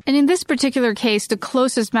person. And in this particular case, the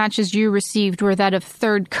closest matches you received were that of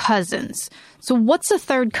third cousins. So what's a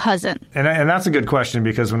third cousin? And that's a good question,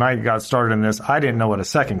 because when I got started in this, I didn't know what a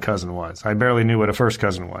second cousin was. I barely knew what a first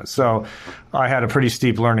cousin was. So I had a pretty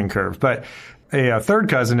steep learning curve. But a third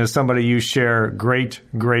cousin is somebody you share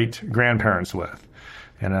great-great-grandparents with.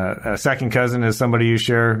 And a second cousin is somebody you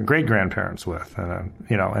share great-grandparents with.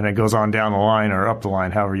 And it goes on down the line or up the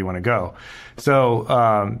line, however you want to go.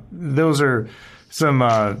 So those are some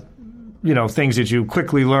things that you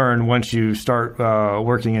quickly learn once you start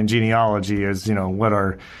working in genealogy is, what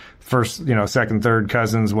are first, second, third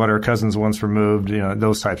cousins, what are cousins once removed,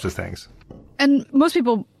 those types of things. And most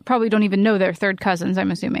people probably don't even know their third cousins,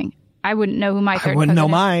 I'm assuming. I wouldn't know who my third cousin is. I wouldn't know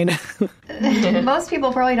mine. Most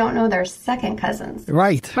people probably don't know their second cousins.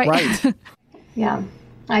 Right. Yeah.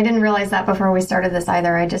 I didn't realize that before we started this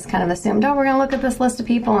either. I just kind of assumed, we're going to look at this list of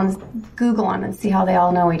people and Google them and see how they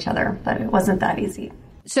all know each other. But it wasn't that easy.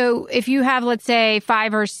 So if you have, let's say,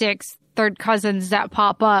 5 or 6 third cousins that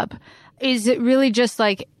pop up, is it really just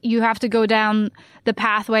like you have to go down the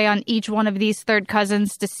pathway on each one of these third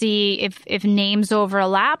cousins to see if names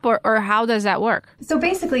overlap, or how does that work? So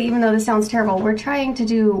basically, even though this sounds terrible, we're trying to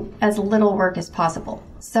do as little work as possible.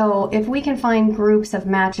 So if we can find groups of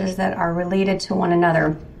matches that are related to one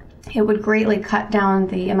another, it would greatly cut down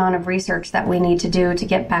the amount of research that we need to do to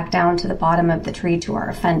get back down to the bottom of the tree to our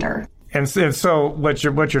offender. And so what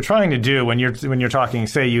you're trying to do when you're talking,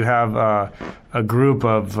 say you have a group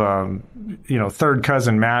of third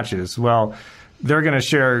cousin matches, well, they're going to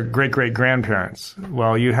share great-great-grandparents.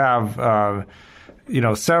 Well, you have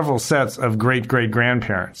several sets of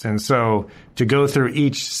great-great-grandparents, and so to go through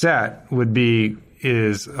each set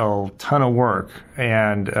is a ton of work,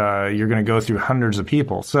 and you're going to go through hundreds of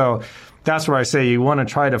people. So that's where I say you want to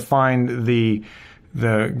try to find the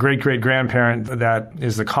great-great-grandparent that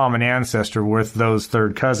is the common ancestor with those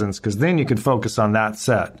third cousins, because then you can focus on that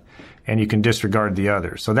set and you can disregard the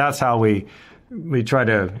others. So that's how we try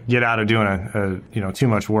to get out of doing too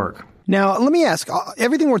much work. Now, let me ask,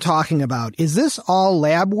 everything we're talking about, is this all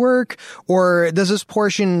lab work, or does this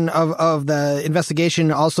portion of the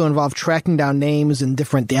investigation also involve tracking down names in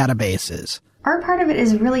different databases? Our part of it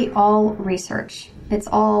is really all research. It's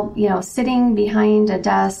all, sitting behind a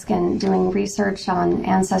desk and doing research on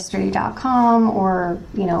Ancestry.com or,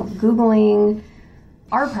 Googling.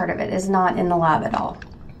 Our part of it is not in the lab at all.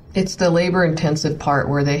 It's the labor-intensive part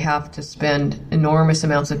where they have to spend enormous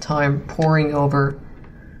amounts of time poring over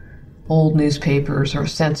old newspapers or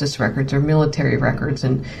census records or military records,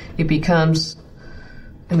 and it becomes,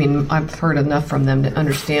 I've heard enough from them to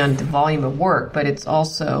understand the volume of work, but it's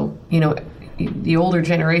also, the older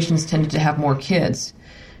generations tended to have more kids.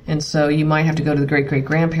 And so you might have to go to the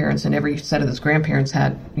great-great-grandparents, and every set of those grandparents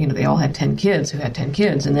had, they all had 10 kids who had 10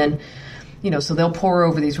 kids. And then, so they'll pore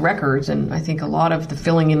over these records. And I think a lot of the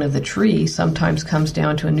filling in of the tree sometimes comes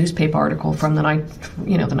down to a newspaper article from the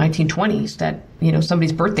 1920s that,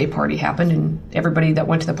 somebody's birthday party happened, and everybody that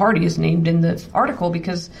went to the party is named in the article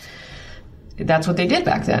because that's what they did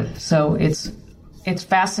back then. So it's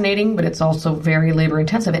fascinating, but it's also very labor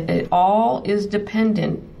intensive. It all is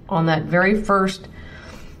dependent on that very first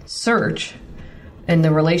search and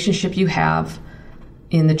the relationship you have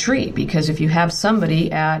in the tree. Because if you have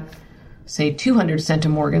somebody at, say, 200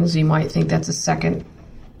 centimorgans, you might think that's a second,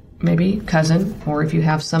 maybe, cousin. Or if you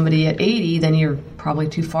have somebody at 80, then you're probably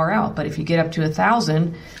too far out. But if you get up to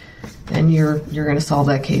 1,000, then you're going to solve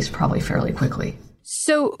that case probably fairly quickly.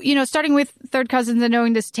 So, starting with third cousins and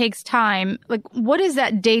knowing this takes time, like, what does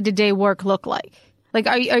that day-to-day work look like? Like,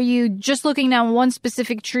 are you just looking down one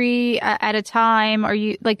specific tree at a time? Are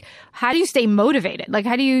you, like, how do you stay motivated? Like,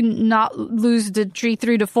 how do you not lose the tree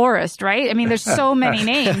through the forest, right? There's so many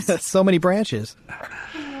names. So many branches.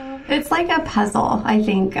 It's like a puzzle, I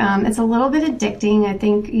think. It's a little bit addicting. I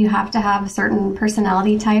think you have to have a certain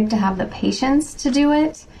personality type to have the patience to do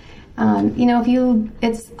it.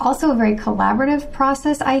 It's also a very collaborative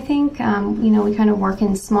process, I think. We kind of work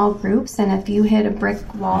in small groups, and if you hit a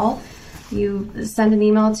brick wall, you send an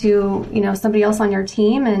email to, somebody else on your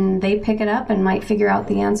team, and they pick it up and might figure out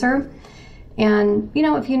the answer. And,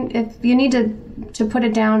 if you need to put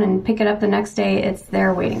it down and pick it up the next day, it's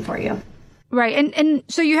there waiting for you. Right. And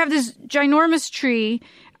so you have this ginormous tree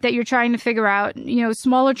that you're trying to figure out,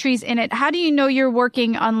 smaller trees in it. How do you know you're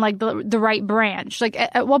working on like the right branch? Like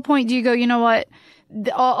at what point do you go, you know what,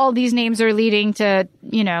 all these names are leading to,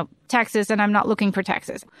 Texas, and I'm not looking for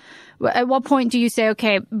Texas? At what point do you say,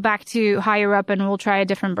 okay, back to higher up and we'll try a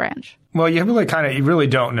different branch? Well, you really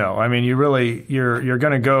don't know. You're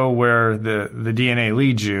going to go where the DNA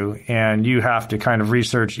leads you, and you have to kind of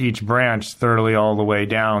research each branch thoroughly all the way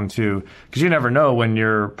down to, because you never know when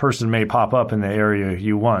your person may pop up in the area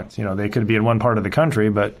you want. They could be in one part of the country,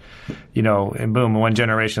 but, and boom, one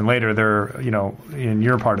generation later, they're, in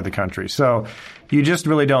your part of the country. So you just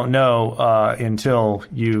really don't know until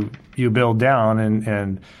you build down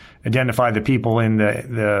and identify the people in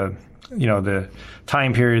the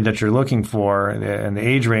time period that you're looking for and the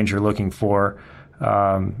age range you're looking for,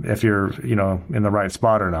 if you're, in the right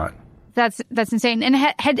spot or not. That's insane. And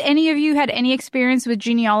had any of you had any experience with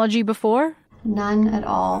genealogy before? None at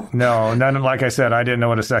all. No, none. Like I said, I didn't know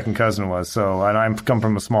what a second cousin was. So, and I come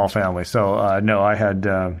from a small family. So, no, I had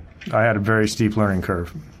a very steep learning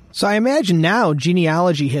curve. So I imagine now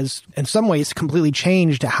genealogy has, in some ways, completely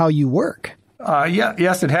changed how you work.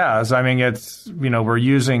 Yes, it has. I mean, it's, we're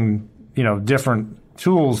using, different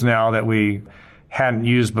tools now that we hadn't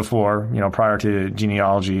used before, prior to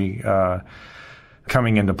genealogy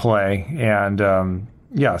coming into play. And,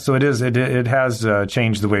 so it is. It has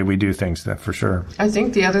changed the way we do things, for sure. I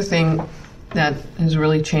think the other thing that has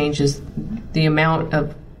really changed is the amount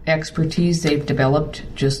of expertise they've developed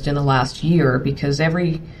just in the last year, because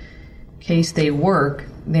every case they work,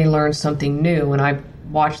 they learn something new. And I've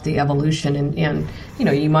watched the evolution, and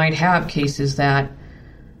you might have cases that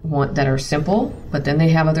are simple, but then they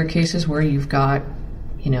have other cases where you've got,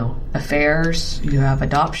 affairs, you have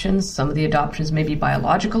adoptions. Some of the adoptions may be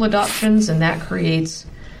biological adoptions, and that creates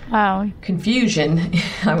confusion,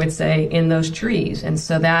 I would say, in those trees. And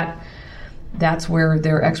so that's where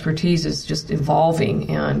their expertise is just evolving.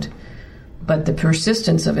 But the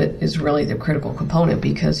persistence of it is really the critical component,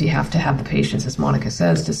 because you have to have the patience, as Monica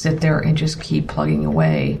says, to sit there and just keep plugging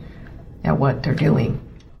away at what they're doing.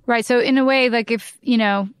 Right. So in a way, like if,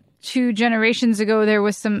 2 generations ago, there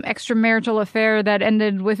was some extramarital affair that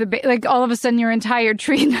ended with like all of a sudden your entire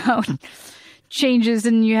tree now changes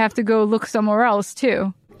and you have to go look somewhere else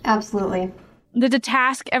too. Absolutely. Did the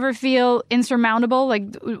task ever feel insurmountable? Like,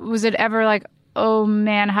 was it ever like, oh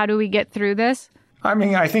man, how do we get through this? I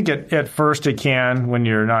mean, I think at first it can, when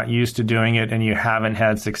you're not used to doing it and you haven't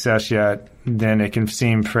had success yet, then it can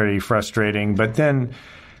seem pretty frustrating. But then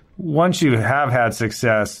once you have had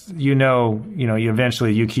success, you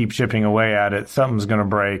eventually you keep chipping away at it, something's going to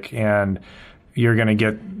break and you're going to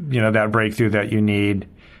get, that breakthrough that you need.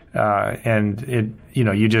 And it,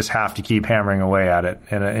 you just have to keep hammering away at it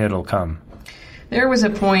and it'll come. There was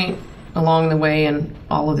a point along the way in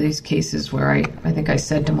all of these cases where I think I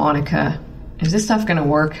said to Monica, is this stuff going to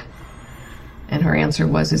work? And her answer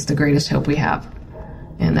was, it's the greatest hope we have.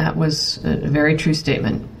 And that was a very true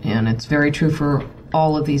statement. And it's very true for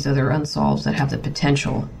all of these other unsolveds that have the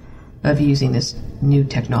potential of using this new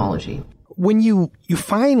technology. When you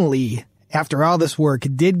finally, after all this work,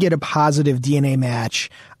 did get a positive DNA match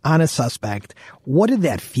on a suspect, what did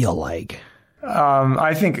that feel like?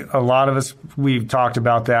 I think a lot of us, we've talked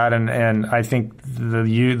about that, and I think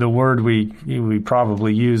the word we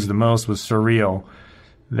probably used the most was surreal.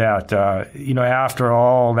 That after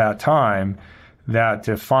all that time, that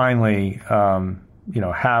to finally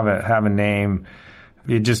have a name,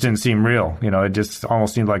 it just didn't seem real. It just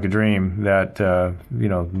almost seemed like a dream. That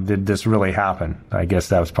did this really happen? I guess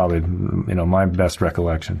that was probably my best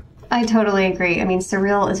recollection. I totally agree. I mean,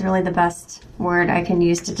 surreal is really the best word I can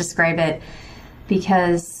use to describe it,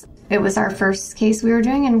 because it was our first case we were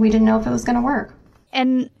doing and we didn't know if it was going to work.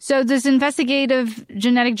 And so this investigative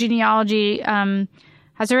genetic genealogy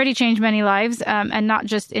has already changed many lives, and not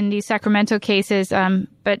just in these Sacramento cases.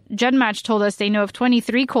 But GenMatch told us they know of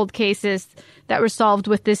 23 cold cases that were solved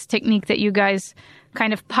with this technique that you guys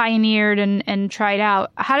kind of pioneered and tried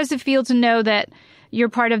out. How does it feel to know that you're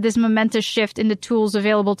part of this momentous shift in the tools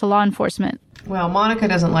available to law enforcement? Well, Monica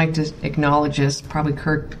doesn't like to acknowledge this, probably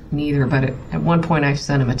Kirk neither, but at one point I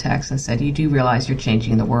sent him a text and said, you do realize you're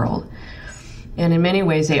changing the world. And in many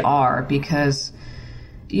ways they are, because,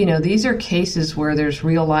 these are cases where there's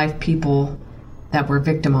real life people that were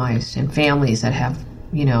victimized and families that have,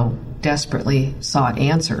 desperately sought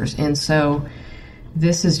answers. And so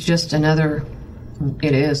this is just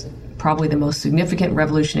it is probably the most significant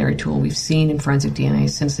revolutionary tool we've seen in forensic DNA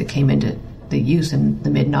since it came into the use in the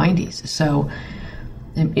mid-90s. So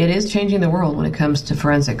it is changing the world when it comes to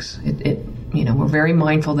forensics. We're very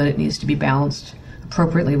mindful that it needs to be balanced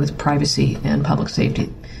appropriately with privacy and public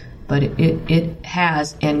safety. But it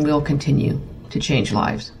has and will continue to change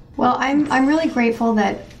lives. Well, I'm really grateful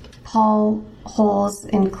that Paul Holes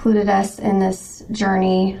included us in this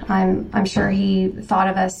journey. I'm sure he thought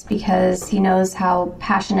of us because he knows how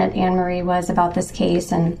passionate Anne-Marie was about this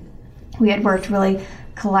case, and we had worked really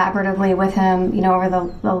collaboratively with him, over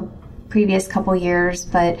the previous couple years.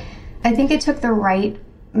 But I think it took the right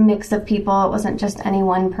mix of people. It wasn't just any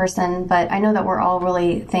one person, but I know that we're all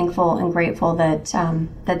really thankful and grateful that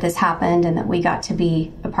that this happened and that we got to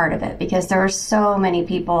be a part of it, because there were so many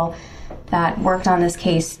people that worked on this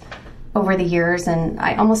case over the years, and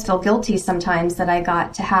I almost feel guilty sometimes that I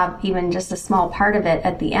got to have even just a small part of it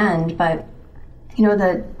at the end. But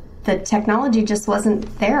the technology just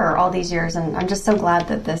wasn't there all these years, and I'm just so glad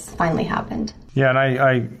that this finally happened. Yeah, and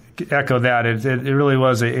I echo that. It really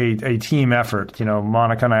was a team effort.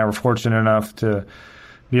 Monica and I were fortunate enough to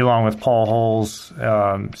me along with Paul Holes,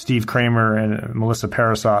 Steve Kramer, and Melissa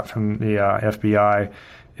Parasot from the FBI,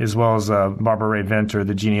 as well as Barbara Ray Venter,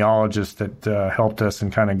 the genealogist that helped us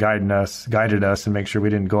and kind of guided us and make sure we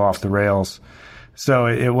didn't go off the rails. So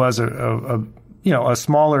it was a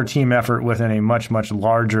smaller team effort within a much, much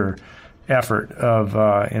larger effort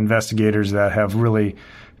of investigators that have really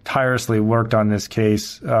tirelessly worked on this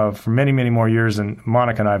case for many, many more years than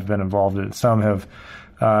Monica and I have been involved in it. Some have,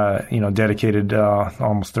 dedicated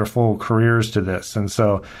almost their full careers to this. And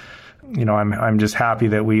so, I'm just happy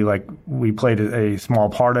that we played a small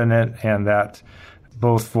part in it, and that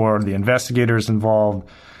both for the investigators involved,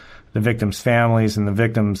 the victims' families, and the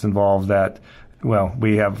victims involved, that,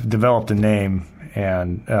 we have developed a name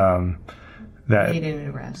and that made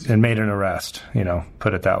an arrest,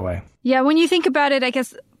 put it that way. Yeah, when you think about it, I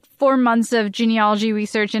guess 4 months of genealogy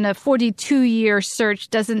research and a 42-year search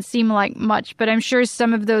doesn't seem like much, but I'm sure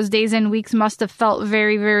some of those days and weeks must have felt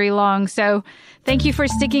very, very long. So thank you for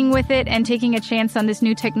sticking with it and taking a chance on this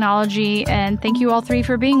new technology. And thank you all three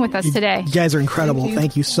for being with us today. You guys are incredible.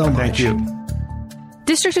 Thank you so much. Thank you.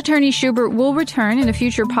 District Attorney Schubert will return in a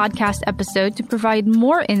future podcast episode to provide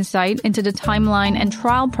more insight into the timeline and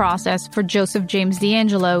trial process for Joseph James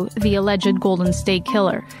DeAngelo, the alleged Golden State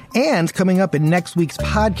Killer. And coming up in next week's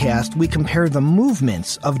podcast, we compare the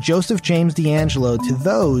movements of Joseph James DeAngelo to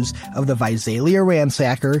those of the Visalia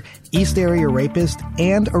ransacker, East Area rapist,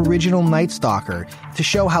 and original Night Stalker to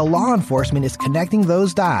show how law enforcement is connecting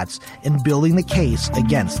those dots and building the case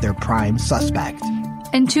against their prime suspect.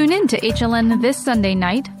 And tune in to HLN this Sunday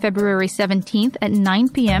night, February 17th at 9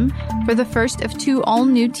 p.m. for the first of 2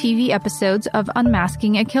 all-new TV episodes of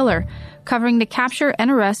Unmasking a Killer, covering the capture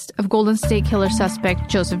and arrest of Golden State Killer suspect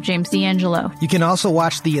Joseph James DeAngelo. You can also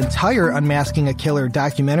watch the entire Unmasking a Killer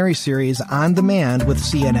documentary series on demand with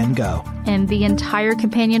CNN Go. And the entire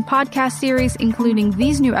companion podcast series, including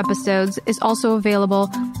these new episodes, is also available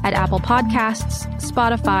at Apple Podcasts,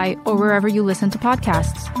 Spotify, or wherever you listen to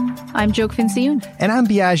podcasts. I'm Joke Vinciune. And I'm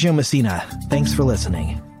Biagio Messina. Thanks for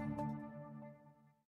listening.